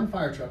there's one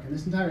fire truck in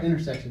this entire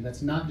intersection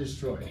that's not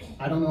destroyed.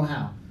 I don't know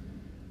how.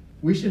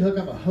 We should hook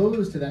up a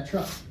hose to that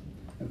truck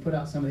and put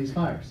out some of these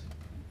fires.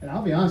 And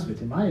I'll be honest with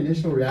you, my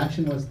initial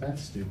reaction was,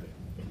 that's stupid.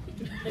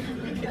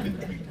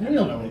 We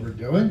don't know what we're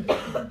doing.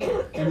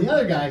 And the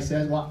other guy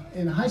says, well,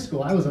 in high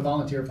school, I was a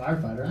volunteer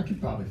firefighter. I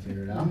could probably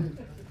figure it out.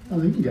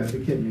 Oh, you gotta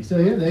be kidding me. So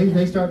yeah,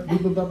 they start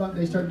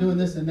doing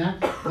this and that.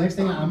 Next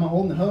thing, I'm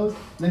holding the hose.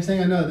 Next thing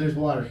I know, there's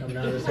water coming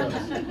out of this hose.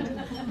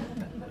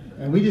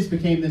 And we just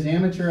became this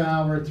amateur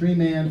hour,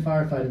 3-man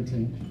firefighting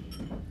team.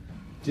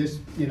 Just,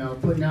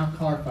 putting out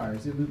car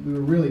fires. We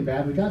were really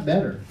bad. We got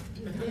better.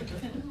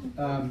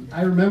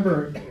 I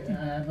remember,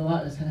 I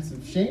had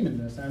some shame in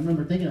this. I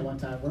remember thinking at one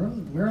time,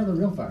 where are the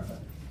real firefighters?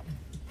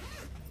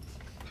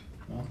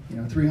 Well,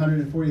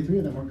 343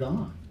 of them were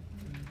gone.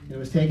 It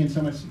was taking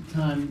so much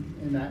time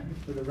in that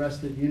for the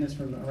rest of the units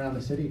from around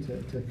the city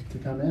to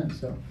come in.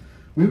 So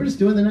we were just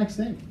doing the next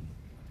thing.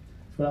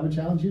 That's what I would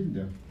challenge you to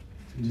do.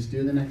 Just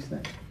do the next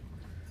thing.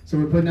 So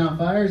we're putting out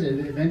fires.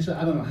 And eventually,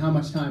 I don't know how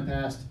much time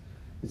passed.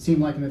 It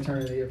seemed like an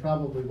eternity. It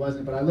probably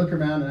wasn't. But I look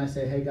around and I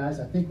say, hey guys,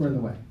 I think we're in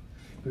the way.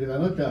 Because I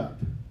looked up,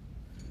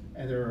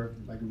 and there were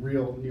like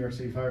real New York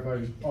City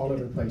firefighters all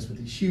over the place with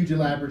these huge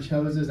elaborate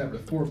hoses that were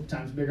 4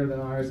 times bigger than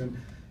ours, and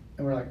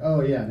we're like,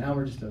 oh yeah, now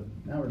we're just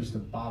a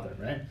bother,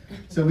 right?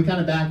 So we kind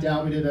of backed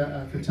out. We did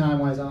for time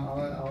wise,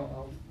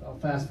 I'll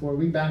fast forward.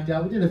 We backed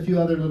out. We did a few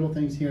other little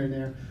things here and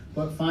there,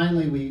 but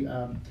finally we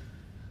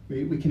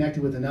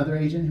connected with another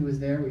agent who was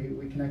there.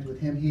 We connected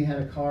with him. He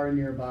had a car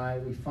nearby.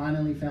 We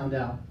finally found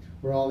out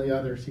where all the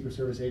other Secret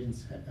Service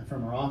agents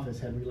from our office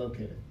had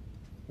relocated,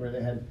 where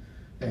they had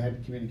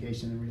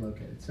communication and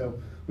relocated. So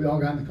we all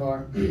got in the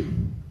car,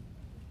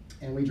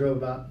 and we drove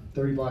about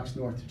 30 blocks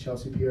north to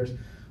Chelsea Piers.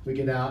 We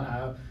get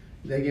out.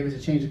 They gave us a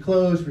change of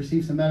clothes,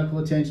 received some medical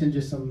attention,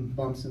 just some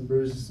bumps and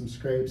bruises, some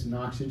scrapes and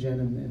oxygen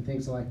and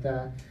things like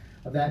that,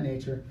 of that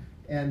nature.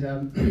 And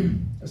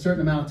a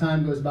certain amount of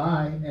time goes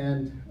by,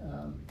 and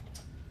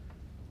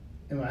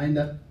And I end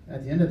up,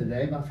 at the end of the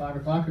day, about 5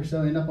 o'clock or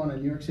so, I end up on a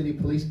New York City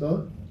police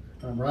boat.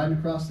 I'm riding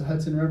across the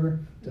Hudson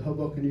River to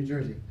Hoboken, New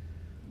Jersey,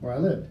 where I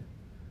lived.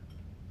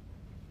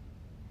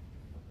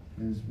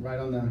 It was right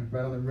on the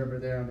river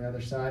there on the other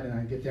side, and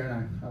I get there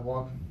and I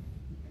walk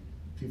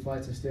a few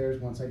flights of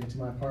stairs. Once I get to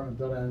my apartment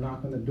building, I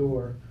knock on the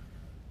door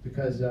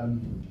because I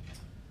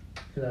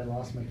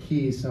lost my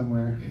keys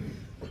somewhere,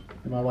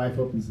 and my wife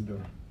opens the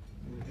door.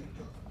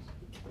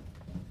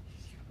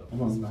 I'm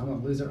gonna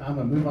lose it. I'm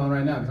gonna move on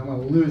right now because I'm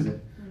gonna lose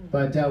it.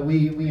 But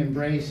we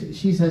embrace.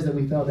 She says that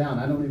we fell down.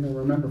 I don't even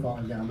remember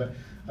falling down, but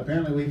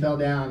apparently we fell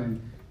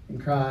down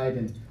and cried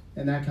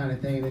and that kind of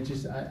thing. And it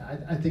just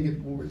I think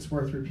it's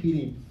worth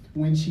repeating.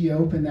 When she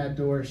opened that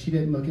door, she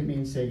didn't look at me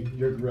and say,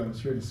 "You're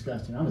gross. You're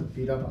disgusting." I was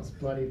beat up. I was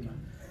bloody.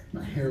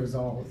 My hair was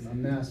all a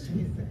mess.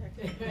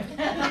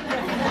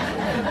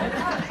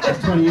 That's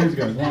 20 years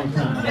ago. It was a long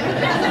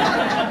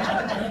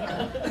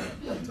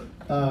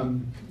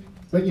time.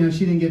 But you know,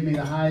 she didn't give me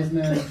the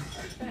Heisman.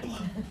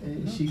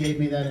 She gave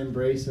me that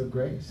embrace of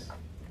grace.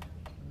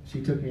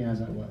 She took me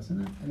as I was,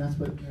 and that's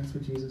what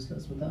Jesus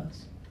does with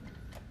us.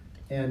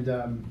 And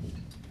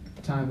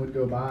time would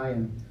go by,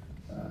 and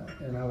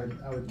I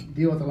would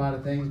deal with a lot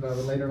of things, but I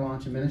would later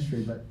launch a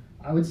ministry. But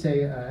I would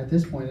say at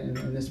this point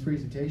in this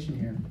presentation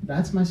here,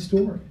 that's my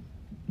story.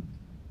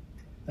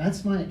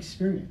 That's my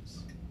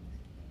experience.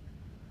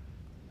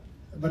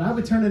 But I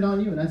would turn it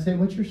on you, and I'd say,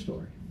 what's your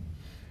story?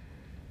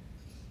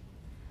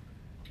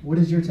 What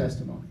is your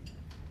testimony?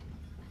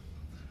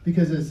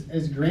 Because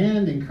as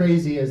grand and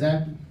crazy as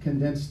that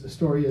condensed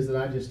story is that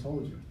I just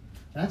told you,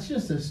 that's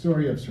just a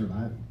story of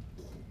survival.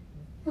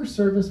 Or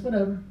service,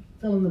 whatever,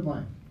 fill in the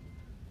blank.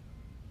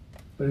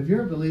 But if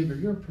you're a believer,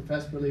 you're a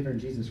professed believer in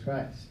Jesus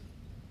Christ,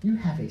 you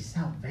have a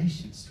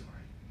salvation story.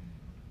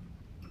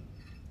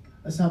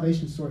 A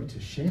salvation story to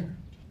share.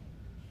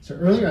 So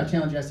earlier I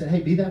challenged you, I said, hey,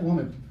 be that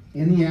woman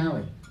in the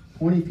alley,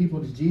 pointing people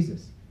to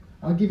Jesus.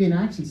 I'll give you an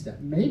action step.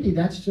 Maybe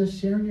that's just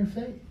sharing your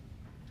faith,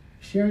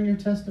 sharing your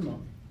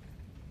testimony.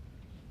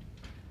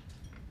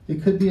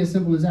 It could be as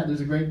simple as that.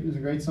 There's a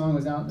great song that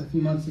was out a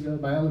few months ago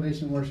by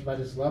Elevation Worship. I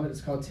just love it.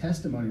 It's called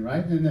Testimony,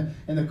 right? And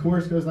the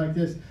chorus goes like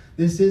this.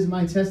 This is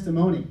my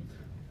testimony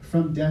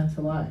from death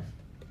to life.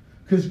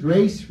 Because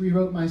grace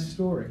rewrote my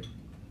story.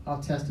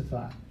 I'll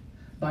testify.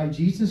 By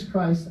Jesus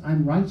Christ,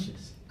 I'm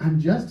righteous.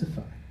 I'm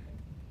justified.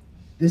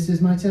 This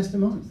is my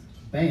testimony.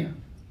 Bam.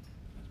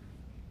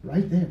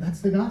 Right there.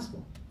 That's the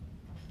gospel.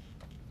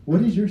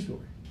 What is your story?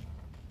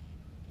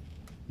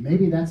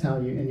 Maybe that's how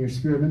you, in your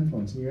sphere of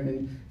influence, in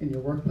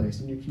your workplace,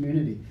 in your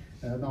community,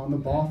 on the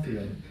ball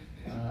field,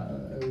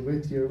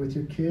 with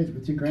your kids,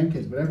 with your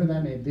grandkids, whatever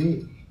that may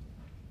be.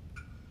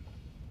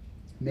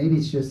 Maybe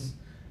it's just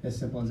as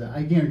simple as that.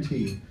 I guarantee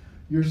you,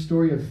 your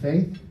story of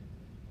faith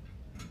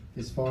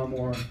is far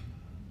more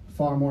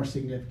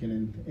significant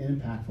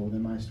and impactful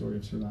than my story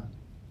of survival.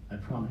 I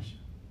promise you.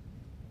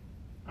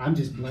 I'm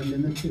just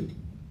blending the two.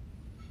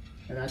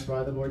 And that's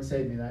why the Lord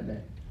saved me that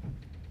day.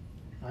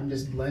 I'm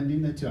just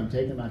blending the two. I'm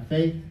taking my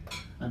faith,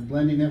 I'm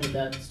blending it with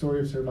that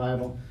story of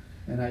survival,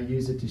 and I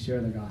use it to share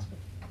the gospel.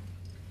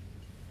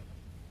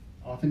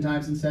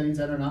 Oftentimes in settings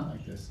that are not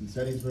like this, in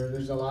settings where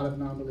there's a lot of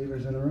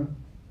non-believers in a room.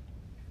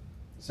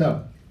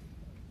 So,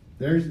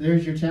 there's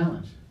your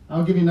challenge.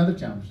 I'll give you another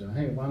challenge though.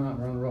 Hey, why not?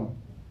 We're on a roll.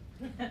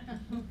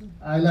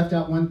 I left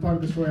out one part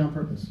of the story on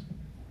purpose.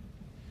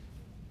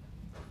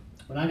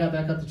 When I got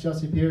back up to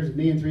Chelsea Piers,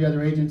 me and 3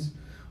 other agents,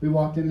 we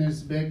walked in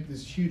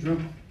this huge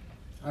room.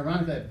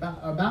 Ironically,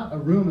 about a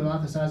room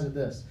about the size of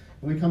this.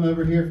 And we come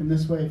over here from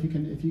this way, if you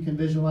can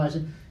visualize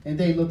it, and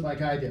they looked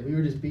like I did. We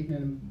were just beaten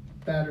and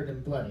battered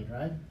and bloodied,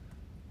 right?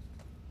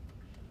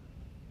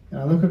 And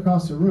I look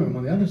across the room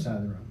on the other side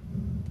of the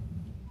room,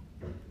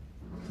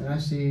 and I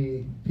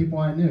see people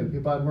I knew,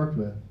 people I'd worked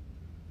with,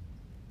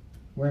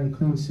 wearing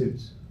clean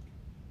suits.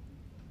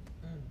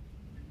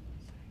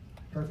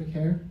 Perfect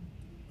hair,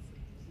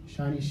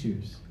 shiny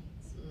shoes,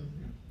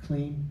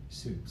 clean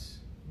suits.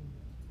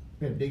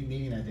 We had a big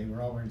meeting that day. We're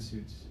all wearing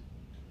suits.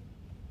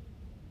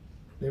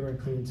 They were in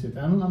clean suits.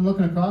 I'm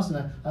looking across,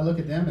 and I look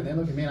at them, and they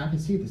look at me, and I can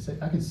see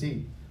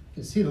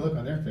the look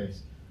on their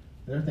face.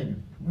 They're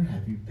thinking, "Where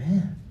have you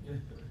been?"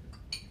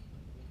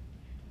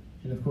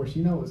 And of course,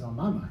 you know what was on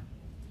my mind.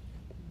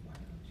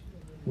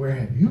 Where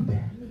have you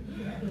been?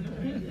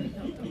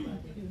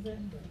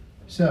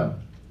 So,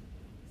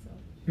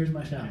 here's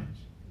my challenge.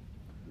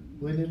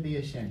 Wouldn't it be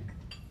a shame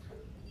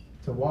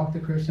to walk the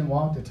Christian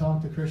walk, to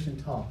talk the Christian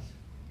talk,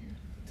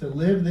 to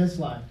live this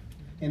life,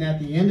 and at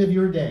the end of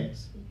your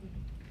days,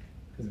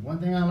 because one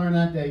thing I learned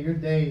that day, your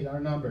days are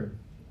numbered,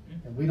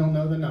 and we don't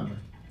know the number.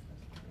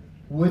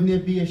 Wouldn't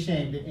it be a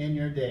shame to end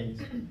your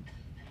days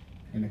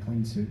in a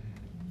clean suit?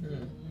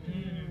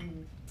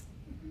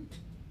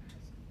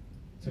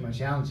 So my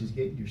challenge is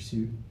get your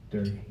suit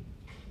dirty.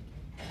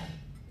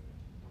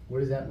 What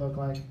does that look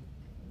like?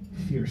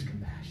 Fierce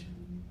compassion.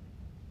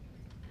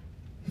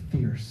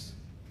 Fierce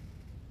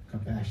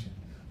compassion.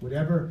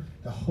 Whatever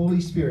the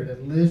Holy Spirit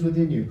that lives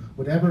within you,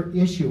 whatever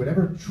issue,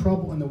 whatever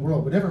trouble in the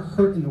world, whatever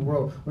hurt in the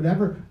world,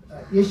 whatever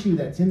issue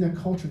that's in the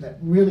culture that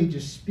really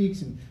just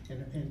speaks and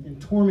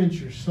torments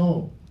your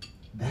soul,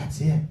 that's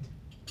it.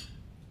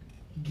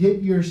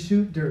 Get your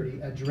suit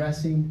dirty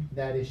addressing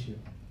that issue.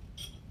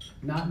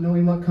 Not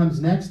knowing what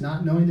comes next,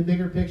 not knowing the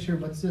bigger picture,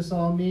 what's this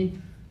all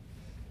mean?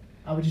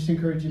 I would just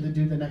encourage you to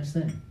do the next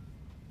thing.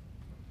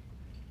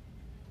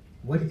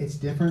 It's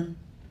different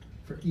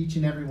for each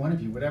and every one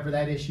of you, whatever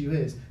that issue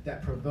is,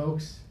 that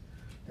provokes,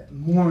 that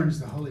mourns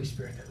the Holy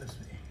Spirit that lives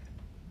within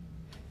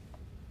you.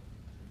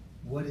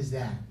 What is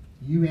that?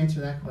 You answer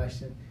that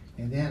question,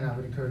 and then I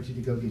would encourage you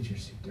to go get your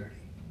suit dirty.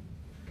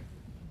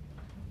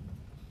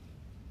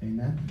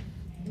 Amen?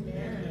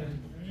 Amen.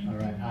 All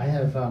right,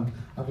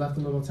 I've left a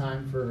little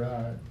time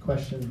for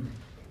question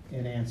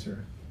and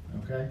answer,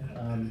 okay?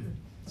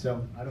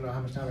 So I don't know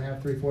how much time we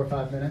have, 3, 4,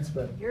 5 minutes,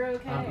 but You're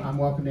okay. I'm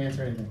welcome to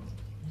answer anything.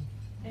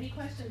 Any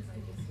questions?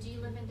 Do you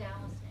live in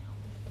Dallas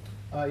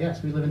now?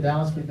 Yes, we live in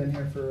Dallas. We've been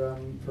here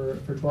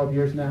for 12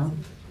 years now.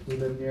 We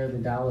live near the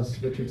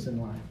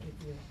Dallas-Richardson line.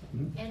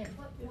 Mm-hmm. And at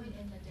what point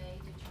in the day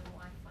did your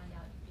wife find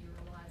out you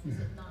were alive? Was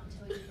it not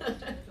until you got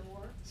to the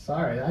door?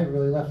 Sorry, I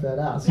really left that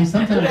out. See,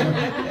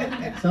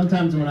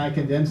 sometimes when I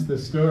condense the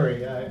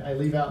story, I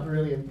leave out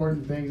really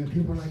important things, and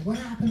people are like, "What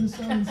happened to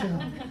so and so?"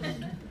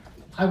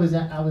 I was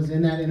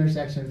in that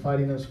intersection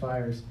fighting those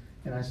fires,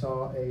 and I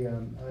saw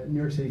a New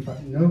York City fire.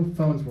 No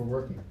phones were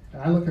working.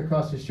 And I look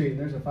across the street, and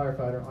there's a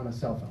firefighter on a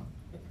cell phone.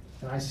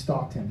 And I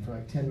stalked him for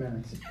like 10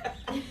 minutes.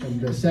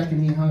 And the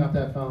second he hung up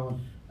that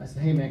phone, I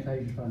said, "Hey man, can I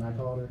use your phone?" I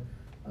called her.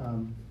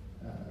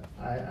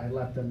 I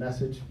left a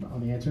message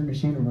on the answering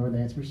machine. Remember the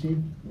answering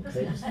machine?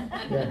 Okay.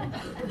 Yeah.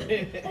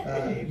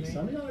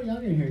 Some of y'all are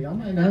younger here. Y'all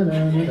might know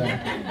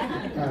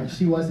that.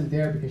 She wasn't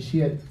there because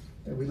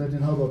we lived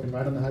in Hoboken,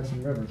 right on the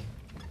Hudson River.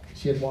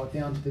 She had walked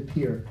down to the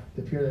pier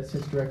that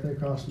sits directly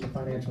across from the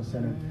financial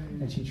center,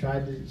 and she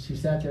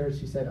sat there and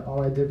she said,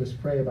 all I did was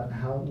pray about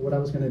what I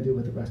was going to do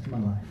with the rest of my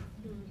life.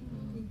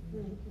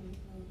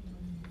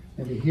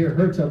 And to hear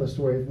her tell the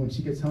story of when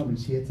she gets home and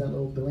she hits that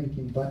little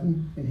blinking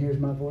button and hears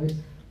my voice,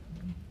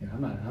 yeah,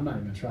 I'm not even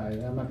going to try it.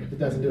 It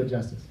doesn't do it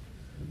justice.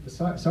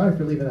 But sorry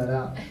for leaving that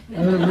out.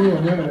 I don't really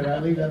remember it. I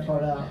leave that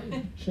part out.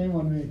 Shame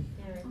on me.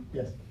 Darin,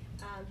 Yes.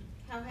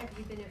 how have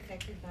you been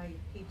affected by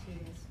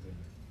PTSD?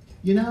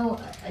 You know,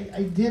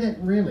 I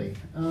didn't really,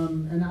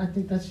 and I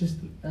think that's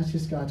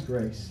just God's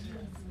grace.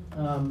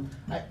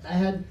 I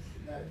had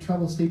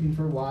trouble sleeping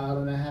for a while,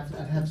 and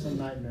I'd have some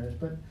nightmares,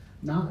 but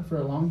not for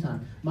a long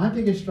time. My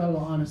biggest struggle,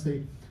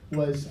 honestly,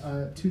 was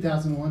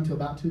 2001 to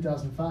about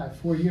 2005,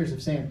 4 years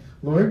of saying,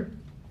 Lord,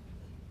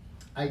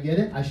 I get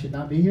it. I should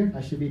not be here.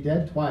 I should be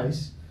dead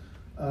twice.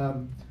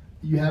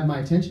 You have my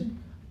attention.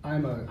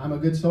 I'm a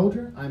good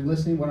soldier. I'm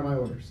listening. What are my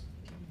orders?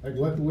 Like,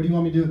 what do you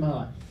want me to do with my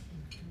life?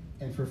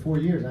 And for 4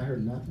 years, I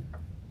heard nothing.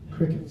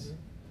 Crickets.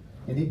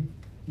 And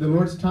the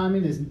Lord's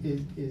timing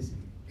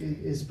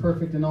is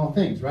perfect in all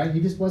things, right?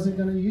 He just wasn't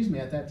going to use me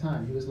at that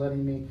time. He was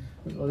letting me.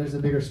 Well, there's a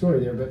bigger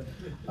story there, but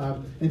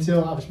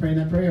until I was praying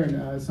that prayer,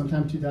 and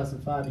sometime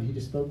 2005, and He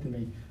just spoke to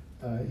me.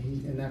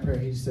 In that prayer,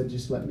 He just said,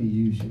 "Just let me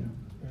use you."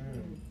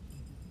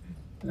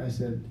 And I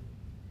said,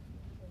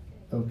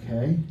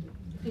 "Okay."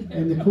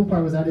 And the cool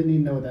part was I didn't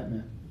even know what that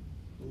meant.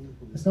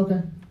 I said,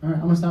 "Okay, all right,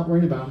 I'm gonna stop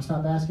worrying about it. I'm gonna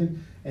stop asking."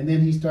 And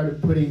then He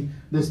started putting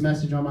this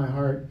message on my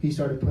heart. He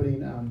started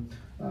putting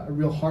a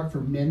real heart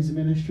for men's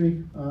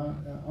ministry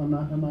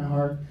on my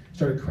heart.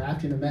 Started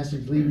crafting a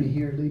message, lead me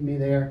here, lead me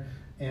there.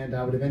 And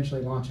I would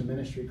eventually launch a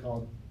ministry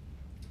called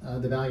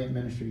the Valiant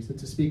Ministries.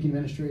 It's a speaking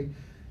ministry.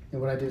 And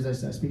what I do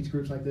is I speak to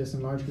groups like this,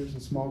 and large groups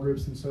and small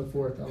groups and so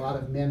forth. A lot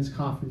of men's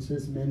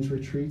conferences, men's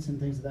retreats and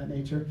things of that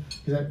nature.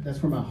 Because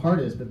that's where my heart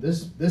is. But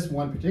this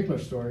one particular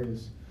story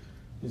is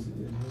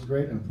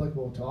great and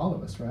applicable to all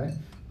of us, right?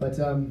 But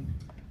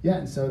yeah,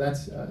 and so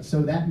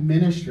so that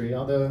ministry,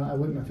 although I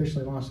wouldn't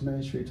officially launch the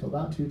ministry until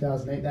about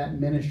 2008,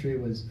 that ministry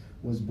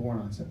was born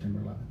on September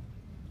 11th.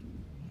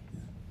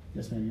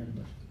 Yes, ma'am, you had a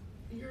question?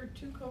 Your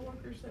 2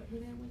 coworkers that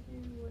went in with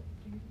you, what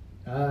do you?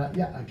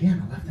 Yeah,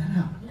 again, I left that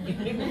out.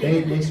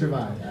 They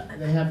survived.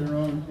 They have their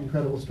own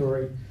incredible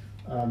story.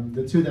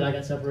 The 2 that I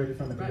got separated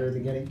from at the very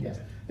beginning, yes,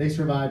 they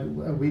survived.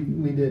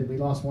 We did. We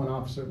lost one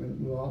officer.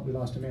 We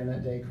lost a man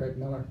that day, Craig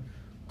Miller.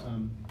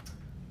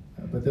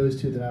 But those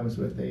 2 that I was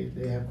with,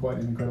 they have quite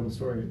an incredible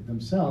story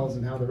themselves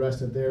and how the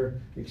rest of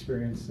their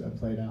experience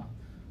played out.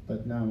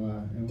 But no,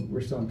 and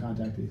we're still in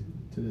contact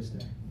to this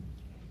day.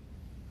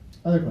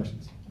 Other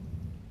questions?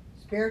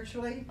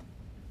 Spiritually,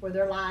 were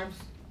their lives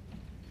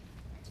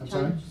I'm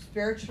sorry? changed?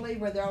 Spiritually,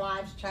 were their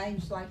lives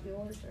changed like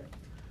yours? Or?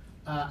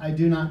 I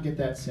do not get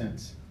that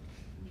sense.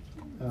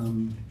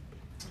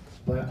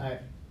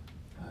 But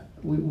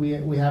we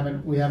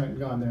haven't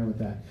gone there with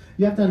that.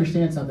 You have to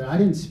understand something. I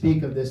didn't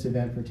speak of this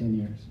event for 10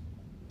 years.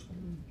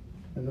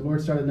 And the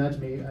Lord started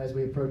nudging me as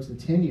we approached the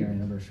 10-year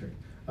anniversary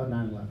of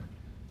 9/11.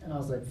 And I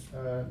was like,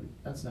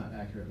 that's not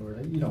accurate,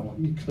 Lord.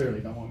 You clearly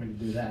don't want me to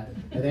do that.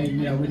 And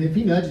then, if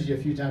he nudges you a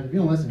few times, if you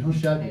don't listen, he'll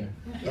shove you.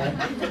 Right?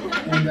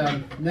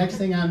 And next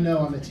thing I know,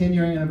 on the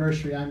 10-year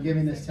anniversary, I'm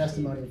giving this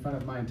testimony in front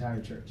of my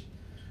entire church.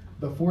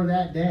 Before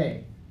that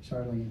day,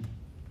 Charlene,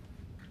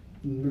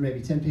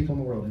 maybe 10 people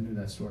in the world who knew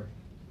that story.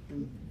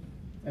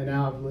 And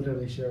now I've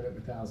literally shared it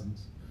with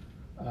thousands.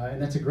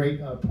 And that's a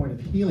great point of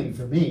healing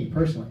for me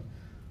personally.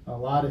 A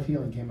lot of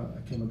healing came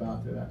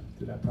about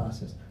through that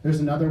process.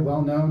 There's another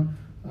well-known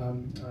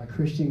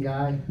Christian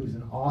guy who's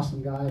an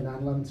awesome guy, a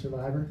 9/11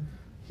 survivor.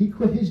 He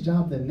quit his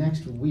job the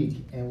next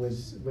week and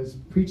was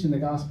preaching the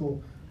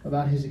gospel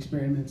about his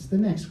experiments the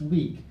next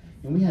week.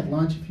 And we had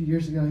lunch a few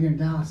years ago here in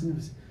Dallas, and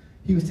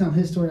he was telling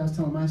his story, I was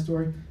telling my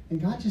story,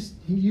 and God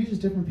he uses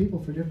different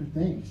people for different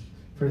things.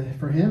 For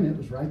him, it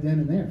was right then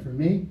and there. For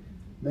me,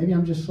 maybe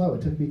I'm just slow.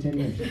 It took me 10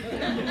 years.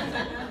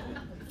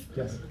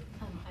 Yes.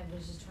 I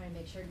was just trying to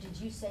make sure. Did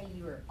you say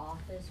your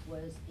office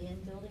was in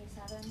Building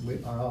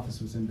 7? Our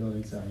office was in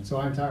Building 7. So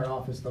our entire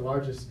office, the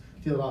largest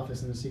field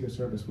office in the Secret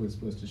Service, was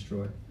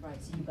destroyed. Right,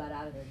 so you got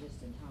out of there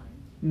just in time.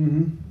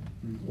 Mm-hmm.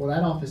 Well,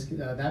 that office,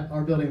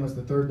 our building was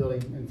the third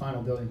building and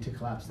final building to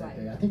collapse that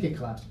day. I think it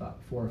collapsed about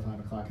 4 or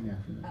 5 o'clock in the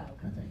afternoon,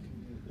 okay. I think.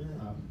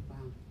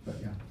 But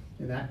yeah,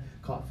 and that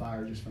caught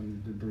fire just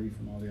from the debris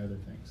from all the other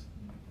things.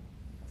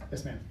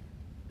 Yes, ma'am.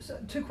 So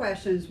 2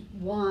 questions.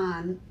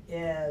 One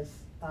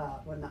is,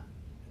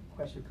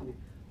 question coming.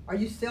 Are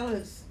you still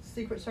a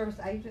Secret Service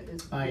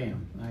agent? I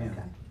am.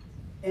 Okay.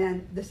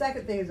 And the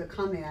second thing is a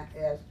comment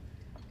is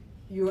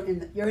you're in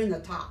the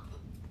top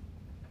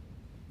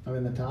I'm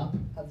in the top?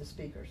 of the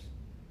speakers.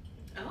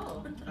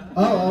 Oh.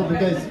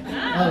 Because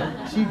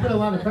she put a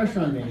lot of pressure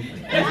on me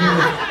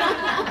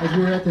as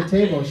we were at the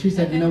table. She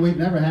said, we've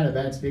never had a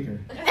bad speaker.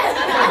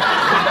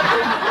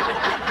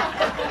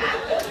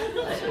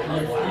 I'm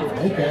like,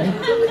 wow, okay.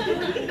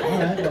 All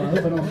right, well, I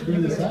hope I don't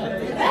screw this up.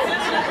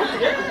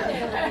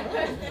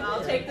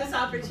 I'll take this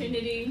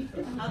opportunity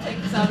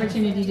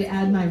to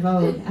add my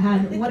vote.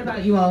 And what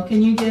about you all?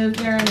 Can you give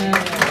Darin a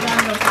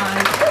round of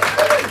applause?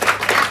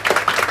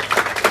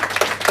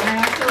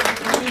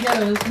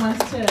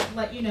 Wants to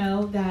let you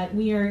know that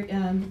we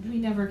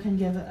never can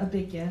give a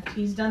big gift.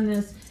 He's done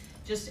this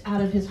just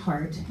out of his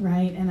heart,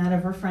 right? And out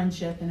of our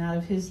friendship and out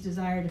of his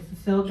desire to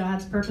fulfill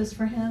God's purpose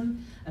for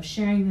him of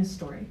sharing this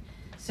story.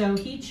 So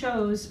he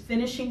chose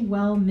Finishing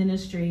Well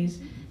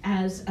Ministries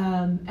as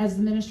the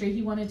ministry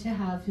he wanted to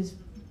have his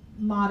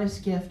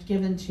modest gift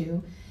given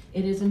to.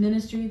 It is a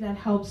ministry that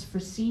helps for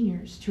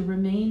seniors to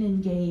remain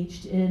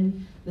engaged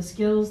in the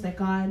skills that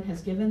God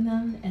has given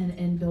them and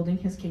in building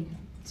his kingdom.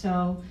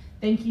 So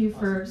thank you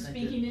for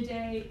speaking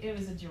today. It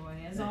was a joy,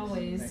 as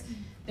always.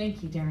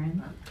 Thank you,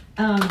 Darin.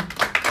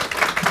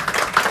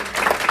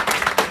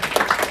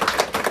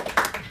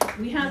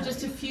 We have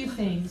just a few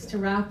things to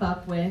wrap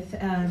up with,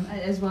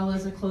 as well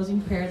as a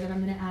closing prayer that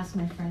I'm going to ask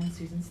my friend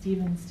Susan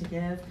Stevens to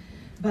give.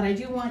 But I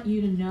do want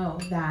you to know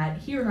that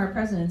here in our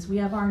presence, we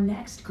have our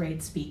next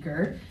great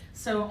speaker.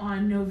 So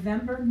on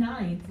November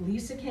 9th,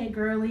 Lisa K.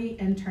 Gurley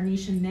and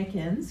Tarnisha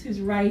Nickens, who's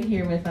right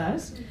here with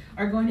us,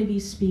 are going to be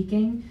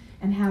speaking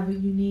and have a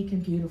unique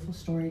and beautiful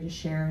story to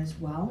share as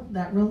well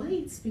that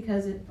relates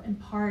because in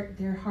part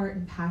their heart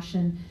and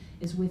passion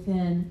is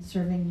within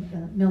serving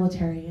the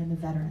military and the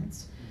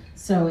veterans.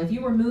 So if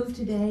you were moved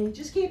today,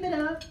 just keep it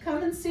up.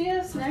 Come and see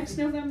us next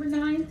November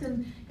 9th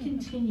and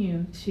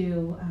continue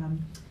to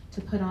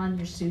put on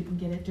your suit and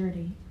get it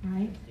dirty,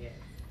 right? Yeah.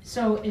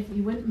 So if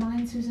you wouldn't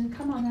mind, Susan,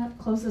 come on up,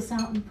 close us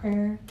out in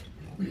prayer.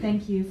 And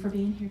thank you for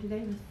being here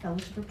today with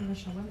Fellowship of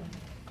Professional Women.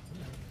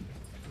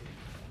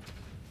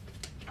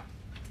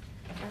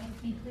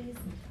 With me, please.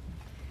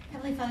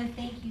 Heavenly Father,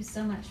 thank you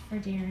so much for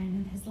Darin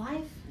and his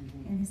life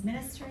and his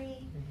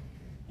ministry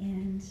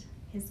and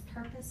his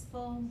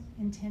purposeful,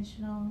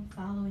 intentional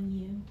following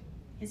you,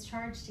 his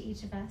charge to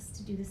each of us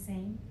to do the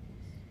same.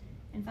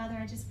 And Father,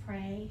 I just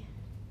pray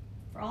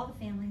for all the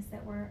families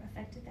that were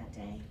affected that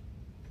day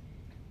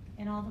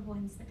and all the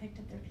ones that picked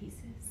up their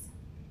pieces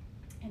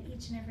and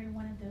each and every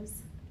one of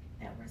those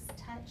that was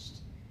touched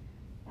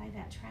by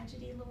that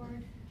tragedy,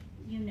 Lord.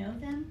 You know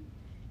them,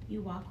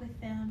 you walk with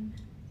them,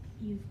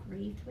 you've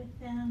grieved with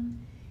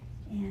them,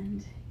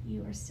 and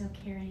you are still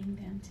carrying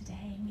them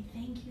today. And we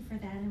thank you for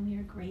that, and we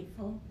are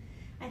grateful.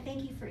 I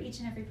thank you for each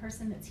and every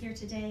person that's here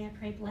today. I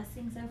pray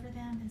blessings over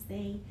them as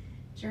they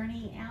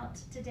journey out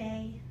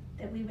today,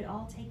 that we would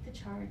all take the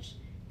charge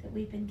that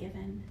we've been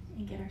given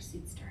and get our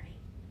suits dirty.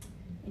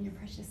 In your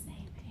precious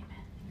name,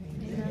 amen.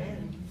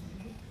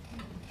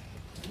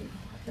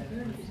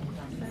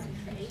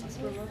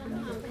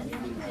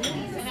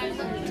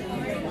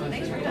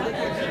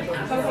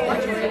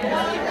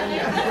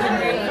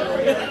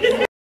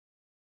 Amen.